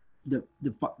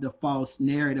the false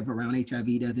narrative around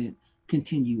HIV doesn't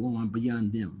continue on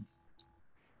beyond them.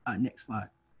 Next slide.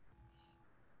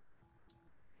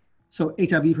 So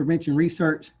HIV prevention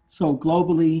research. So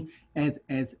globally,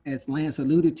 as Lance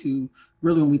alluded to,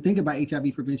 really when we think about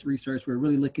HIV prevention research, we're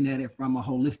really looking at it from a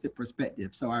holistic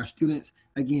perspective. So our students,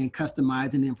 again,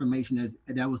 customizing information,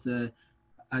 that was a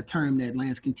term that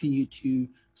Lance continued to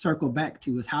circle back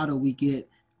to, is how do we get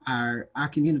our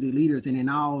community leaders, and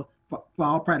for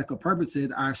all practical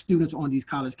purposes, our students on these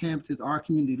college campuses are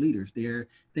community leaders.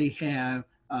 They have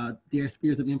their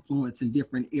spheres of influence in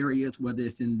different areas, whether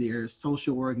it's in their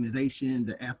social organization,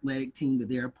 the athletic team that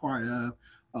they're a part of,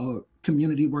 or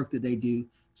community work that they do.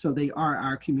 So they are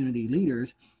our community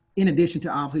leaders, in addition to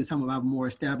obviously some of our more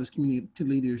established community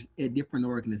leaders at different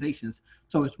organizations.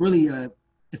 So it's really a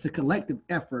collective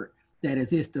effort that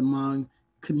exists among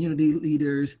community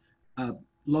leaders,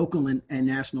 local and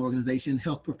national organizations,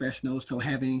 health professionals, so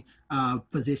having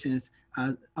physicians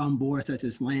on board, such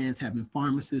as Lance, having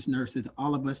pharmacists, nurses,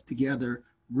 all of us together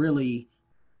really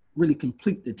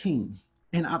complete the team.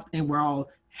 And we're all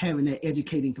having that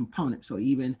educating component. So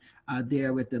even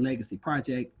there with the Legacy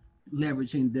Project,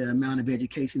 leveraging the amount of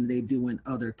education they do in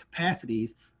other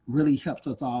capacities really helps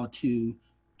us all to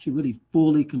really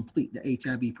fully complete the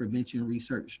HIV prevention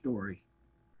research story.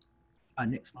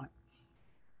 Next slide.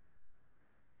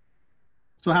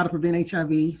 So how to prevent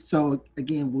HIV. So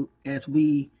again, as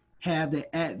we have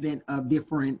the advent of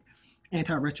different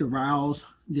antiretrovirals,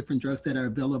 different drugs that are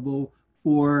available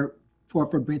for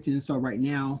prevention. So right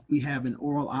now we have an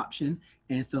oral option.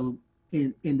 And so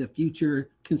in the future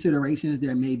considerations,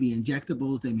 there may be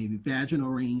injectables, there may be vaginal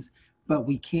rings, but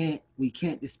we can't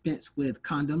dispense with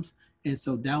condoms. And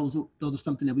so those are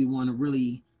something that we want to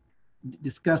really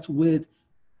discuss with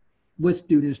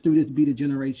students through this beta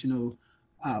generation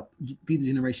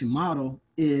model,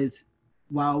 is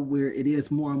while it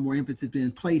is more and more emphasis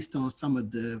being placed on some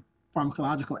of the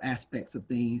pharmacological aspects of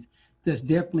things, there's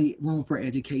definitely room for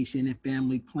education and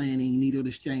family planning, needle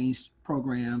exchange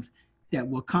programs that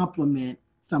will complement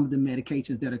some of the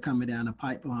medications that are coming down the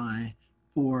pipeline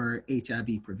for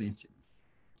HIV prevention.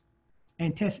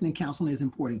 And testing and counseling is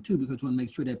important too, because we want to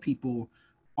make sure that people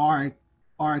are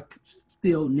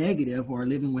still negative or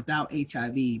living without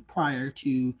HIV prior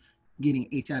to getting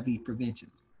HIV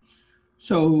prevention.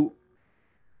 So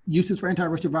uses for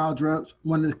antiretroviral drugs,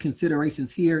 one of the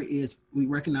considerations here is we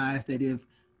recognize that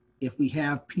if we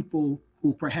have people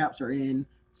who perhaps are in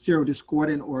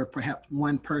serodiscordant, or perhaps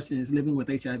one person is living with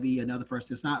HIV, another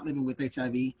person is not living with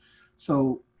HIV.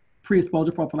 So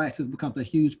pre-exposure prophylaxis becomes a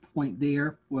huge point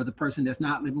there for the person that's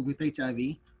not living with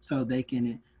HIV, so they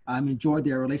can enjoy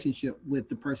their relationship with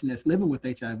the person that's living with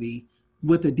HIV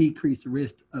with a decreased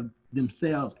risk of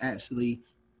themselves actually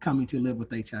coming to live with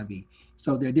HIV.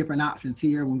 So there are different options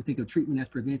here when we think of treatment as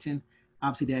prevention.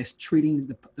 Obviously, that's treating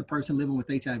the person living with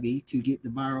HIV to get the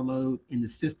viral load in the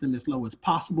system as low as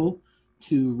possible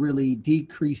to really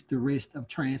decrease the risk of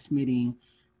transmitting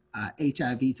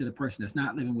HIV to the person that's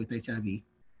not living with HIV.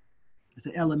 It's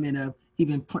an element of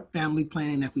even family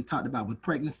planning that we talked about with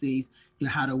pregnancies.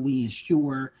 How do we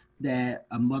ensure that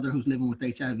a mother who's living with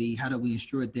HIV, how do we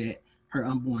ensure that her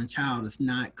unborn child does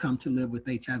not come to live with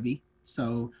HIV?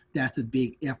 So that's a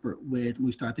big effort when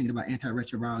we start thinking about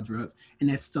antiretroviral drugs. And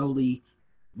that's solely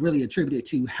really attributed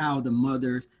to how the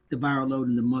viral load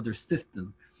in the mother's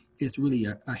system is really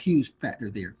a huge factor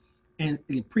there. And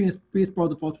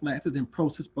pre-exposure prophylaxis and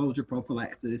post-exposure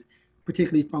prophylaxis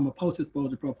particularly from a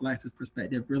post-exposure prophylaxis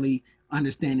perspective, really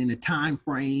understanding the time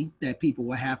frame that people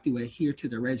will have to adhere to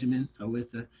the regimen. So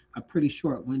it's a pretty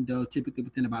short window, typically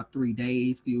within about 3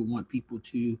 days. We would want people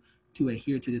to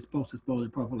adhere to this post-exposure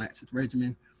prophylaxis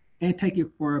regimen and take it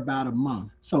for about a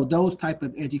month. So those type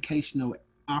of educational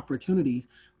opportunities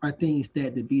are things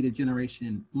that the Beta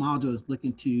Generation module is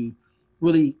looking to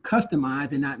really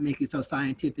customize and not make it so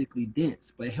scientifically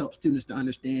dense, but help students to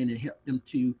understand and help them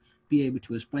to be able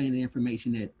to explain the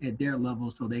information at their level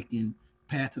so they can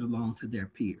pass it along to their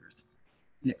peers.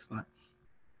 Next slide.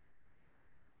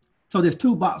 So this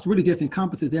toolbox really just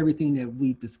encompasses everything that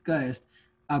we've discussed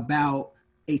about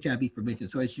HIV prevention.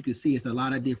 So as you can see, it's a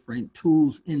lot of different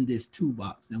tools in this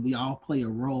toolbox, and we all play a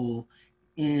role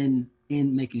in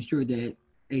making sure that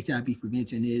HIV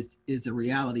prevention is a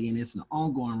reality, and it's an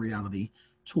ongoing reality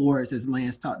towards, as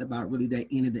Lance talked about, really that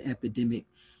end of the epidemic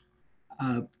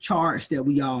charge that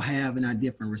we all have in our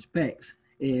different respects.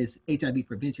 Is HIV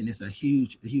prevention is a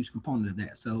huge component of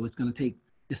that. So it's going to take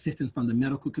assistance from the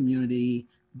medical community,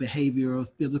 behavioral,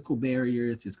 physical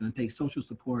barriers. It's going to take social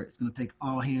support. It's going to take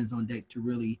all hands on deck to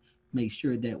really make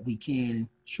sure that we can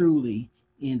truly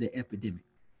end the epidemic.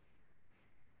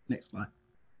 Next slide.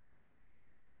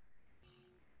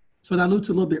 So I alluded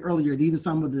to a little bit earlier, these are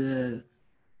some of the,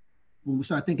 when we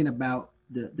start thinking about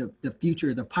the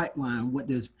future, the pipeline, what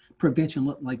does prevention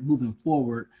look like moving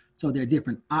forward? So there are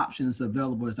different options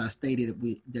available, as I stated,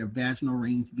 there are vaginal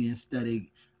rings being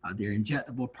studied, there are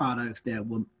injectable products that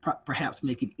will perhaps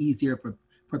make it easier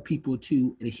for people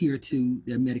to adhere to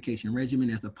their medication regimen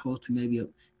as opposed to maybe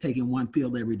taking one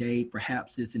pill every day.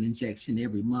 Perhaps it's an injection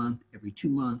every month, every 2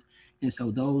 months. And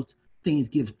so those things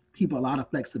give people a lot of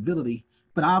flexibility.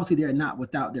 But obviously they're not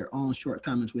without their own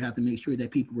shortcomings. We have to make sure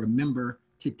that people remember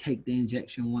to take the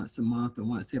injection once a month or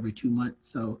once every 2 months.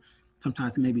 So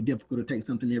sometimes it may be difficult to take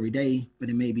something every day, but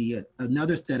it may be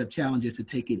another set of challenges to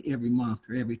take it every month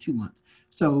or every 2 months.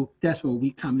 So that's where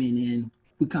we come in.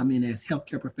 We come in as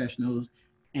healthcare professionals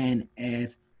and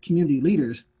as community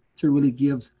leaders to really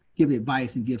give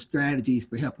advice and give strategies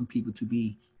for helping people to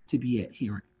be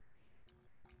adherent.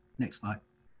 Next slide.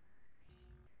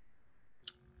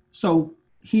 So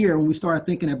here, when we start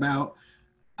thinking about,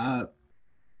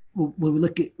 when we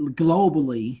look at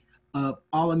globally,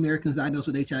 all Americans diagnosed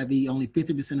with HIV, only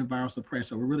 50% are viral suppressed.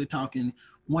 So we're really talking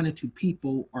 1 or 2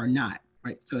 people are not,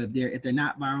 right? So if they're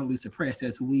not virally suppressed,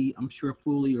 as I'm sure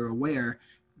fully are aware,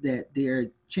 that their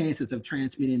chances of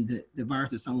transmitting the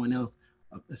virus to someone else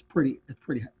is pretty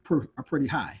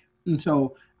high. And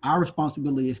so our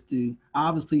responsibility is to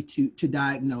obviously to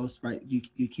diagnose, right?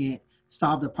 You can't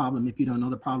solve the problem if you don't know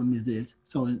the problem exists.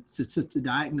 So to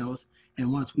diagnose,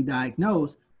 and once we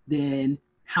diagnose, then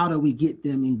how do we get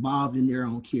them involved in their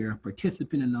own care,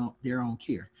 participant in their own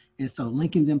care? And so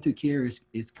linking them to care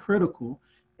is critical,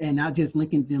 and not just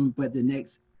linking them, but the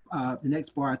next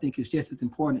bar I think is just as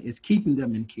important, is keeping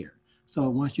them in care. So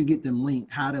once you get them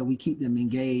linked, how do we keep them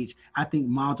engaged? I think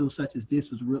modules such as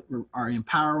this are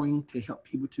empowering to help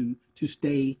people to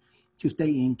stay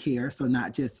in care. So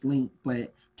not just linked,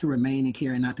 but to remain in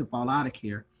care and not to fall out of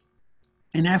care.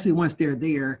 And actually, once they're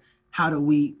there, how do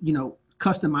we,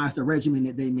 customize the regimen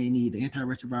that they may need, the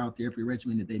antiretroviral therapy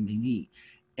regimen that they may need?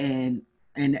 And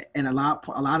a lot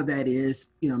of that is,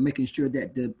 making sure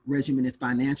that the regimen is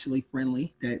financially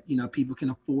friendly, that, people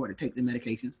can afford to take the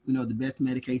medications. We know the best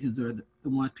medications are the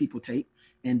ones people take,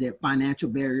 and that financial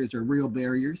barriers are real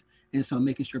barriers. And so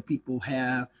making sure people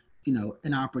have,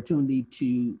 an opportunity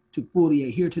to fully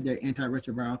adhere to their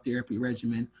antiretroviral therapy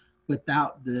regimen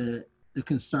without the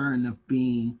concern of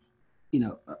being,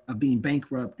 of being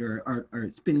bankrupt or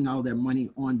spending all their money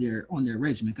on their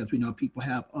regimen, because we know people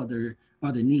have other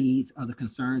needs, other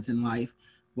concerns in life,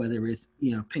 whether it's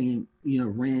paying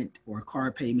rent or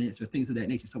car payments or things of that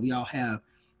nature. So we all have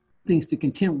things to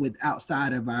contend with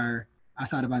outside of our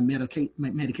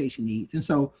medication needs, and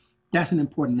so that's an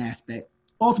important aspect.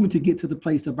 Ultimately, to get to the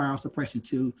place of viral suppression,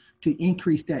 to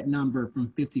increase that number from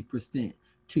 50%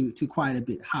 to quite a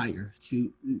bit higher,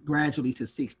 to gradually to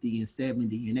 60 and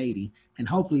 70 and 80. And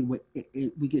hopefully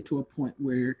we get to a point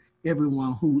where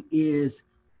everyone who is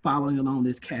following along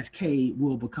this cascade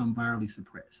will become virally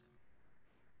suppressed.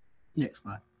 Next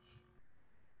slide.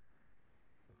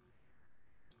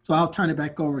 So I'll turn it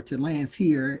back over to Lance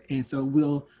here. And so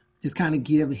we'll just kind of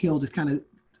he'll just kind of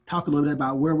talk a little bit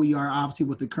about where we are, obviously,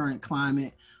 with the current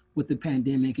climate, with the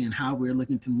pandemic, and how we're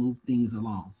looking to move things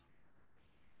along.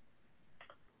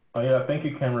 Yeah, thank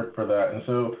you, Cameron, for that. And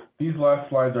so these last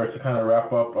slides are to kind of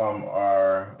wrap up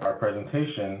our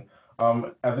presentation.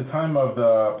 At the time of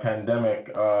the pandemic,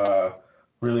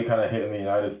 really kind of hit in the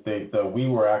United States. We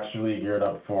were actually geared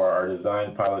up for our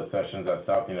design pilot sessions at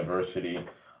South University,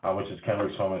 which is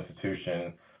Kenrick's home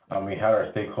institution. We had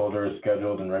our stakeholders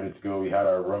scheduled and ready to go. We had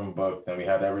our room booked and we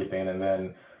had everything. And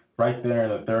then right there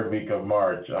in the third week of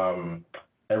March,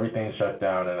 everything shut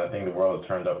down, and I think the world has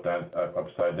turned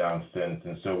upside down since.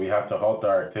 And so we have to halt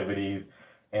our activities.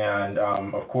 And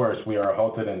of course, we are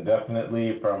halted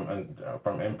indefinitely from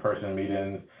in-person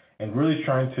meetings, and really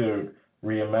trying to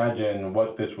reimagine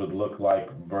what this would look like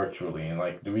virtually. And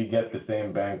like, do we get the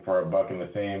same bang for our buck and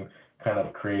the same kind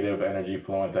of creative energy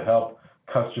flowing to help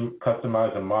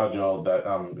customize a module that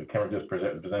Kenrick just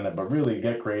presented, but really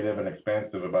get creative and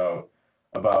expansive about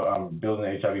building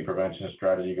an HIV prevention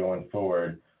strategy going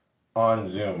forward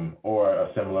on Zoom or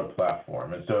a similar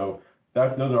platform. And so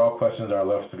those are all questions that are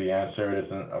left to be answered.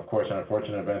 It's, of course, an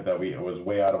unfortunate event that it was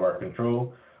way out of our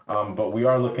control, but we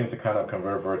are looking to kind of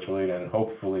convert virtually and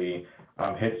hopefully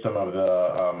hit some of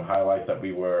the highlights that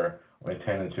we were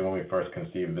intending to when we first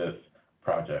conceived this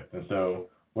project. And so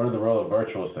what are the role of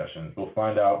virtual sessions? We'll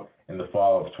find out in the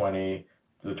fall of the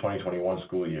 2021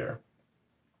 school year.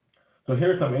 So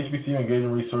here are some HBCU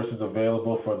engagement resources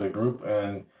available for the group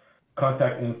and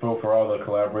contact info for all the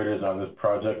collaborators on this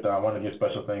project. I want to give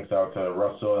special thanks out to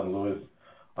Russell and Louis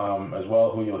as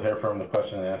well, who you'll hear from in the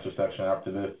question and answer section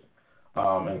after this.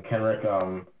 And Kenrick,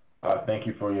 thank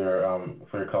you for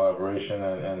your collaboration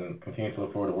and continue to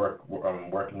look forward to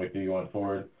working with you going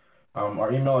forward.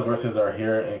 Our email addresses are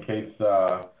here in case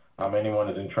anyone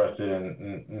is interested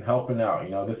in helping out.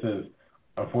 You know, this is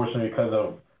unfortunately because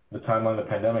of the timeline the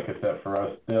pandemic has set for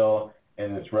us, still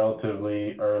in this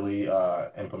relatively early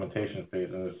implementation phase.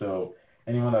 And so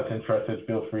anyone that's interested,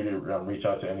 feel free to reach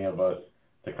out to any of us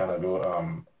to kind of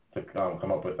go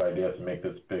come up with ideas to make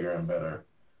this bigger and better.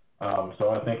 So I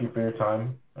want to thank you for your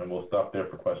time, and we'll stop there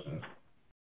for questions.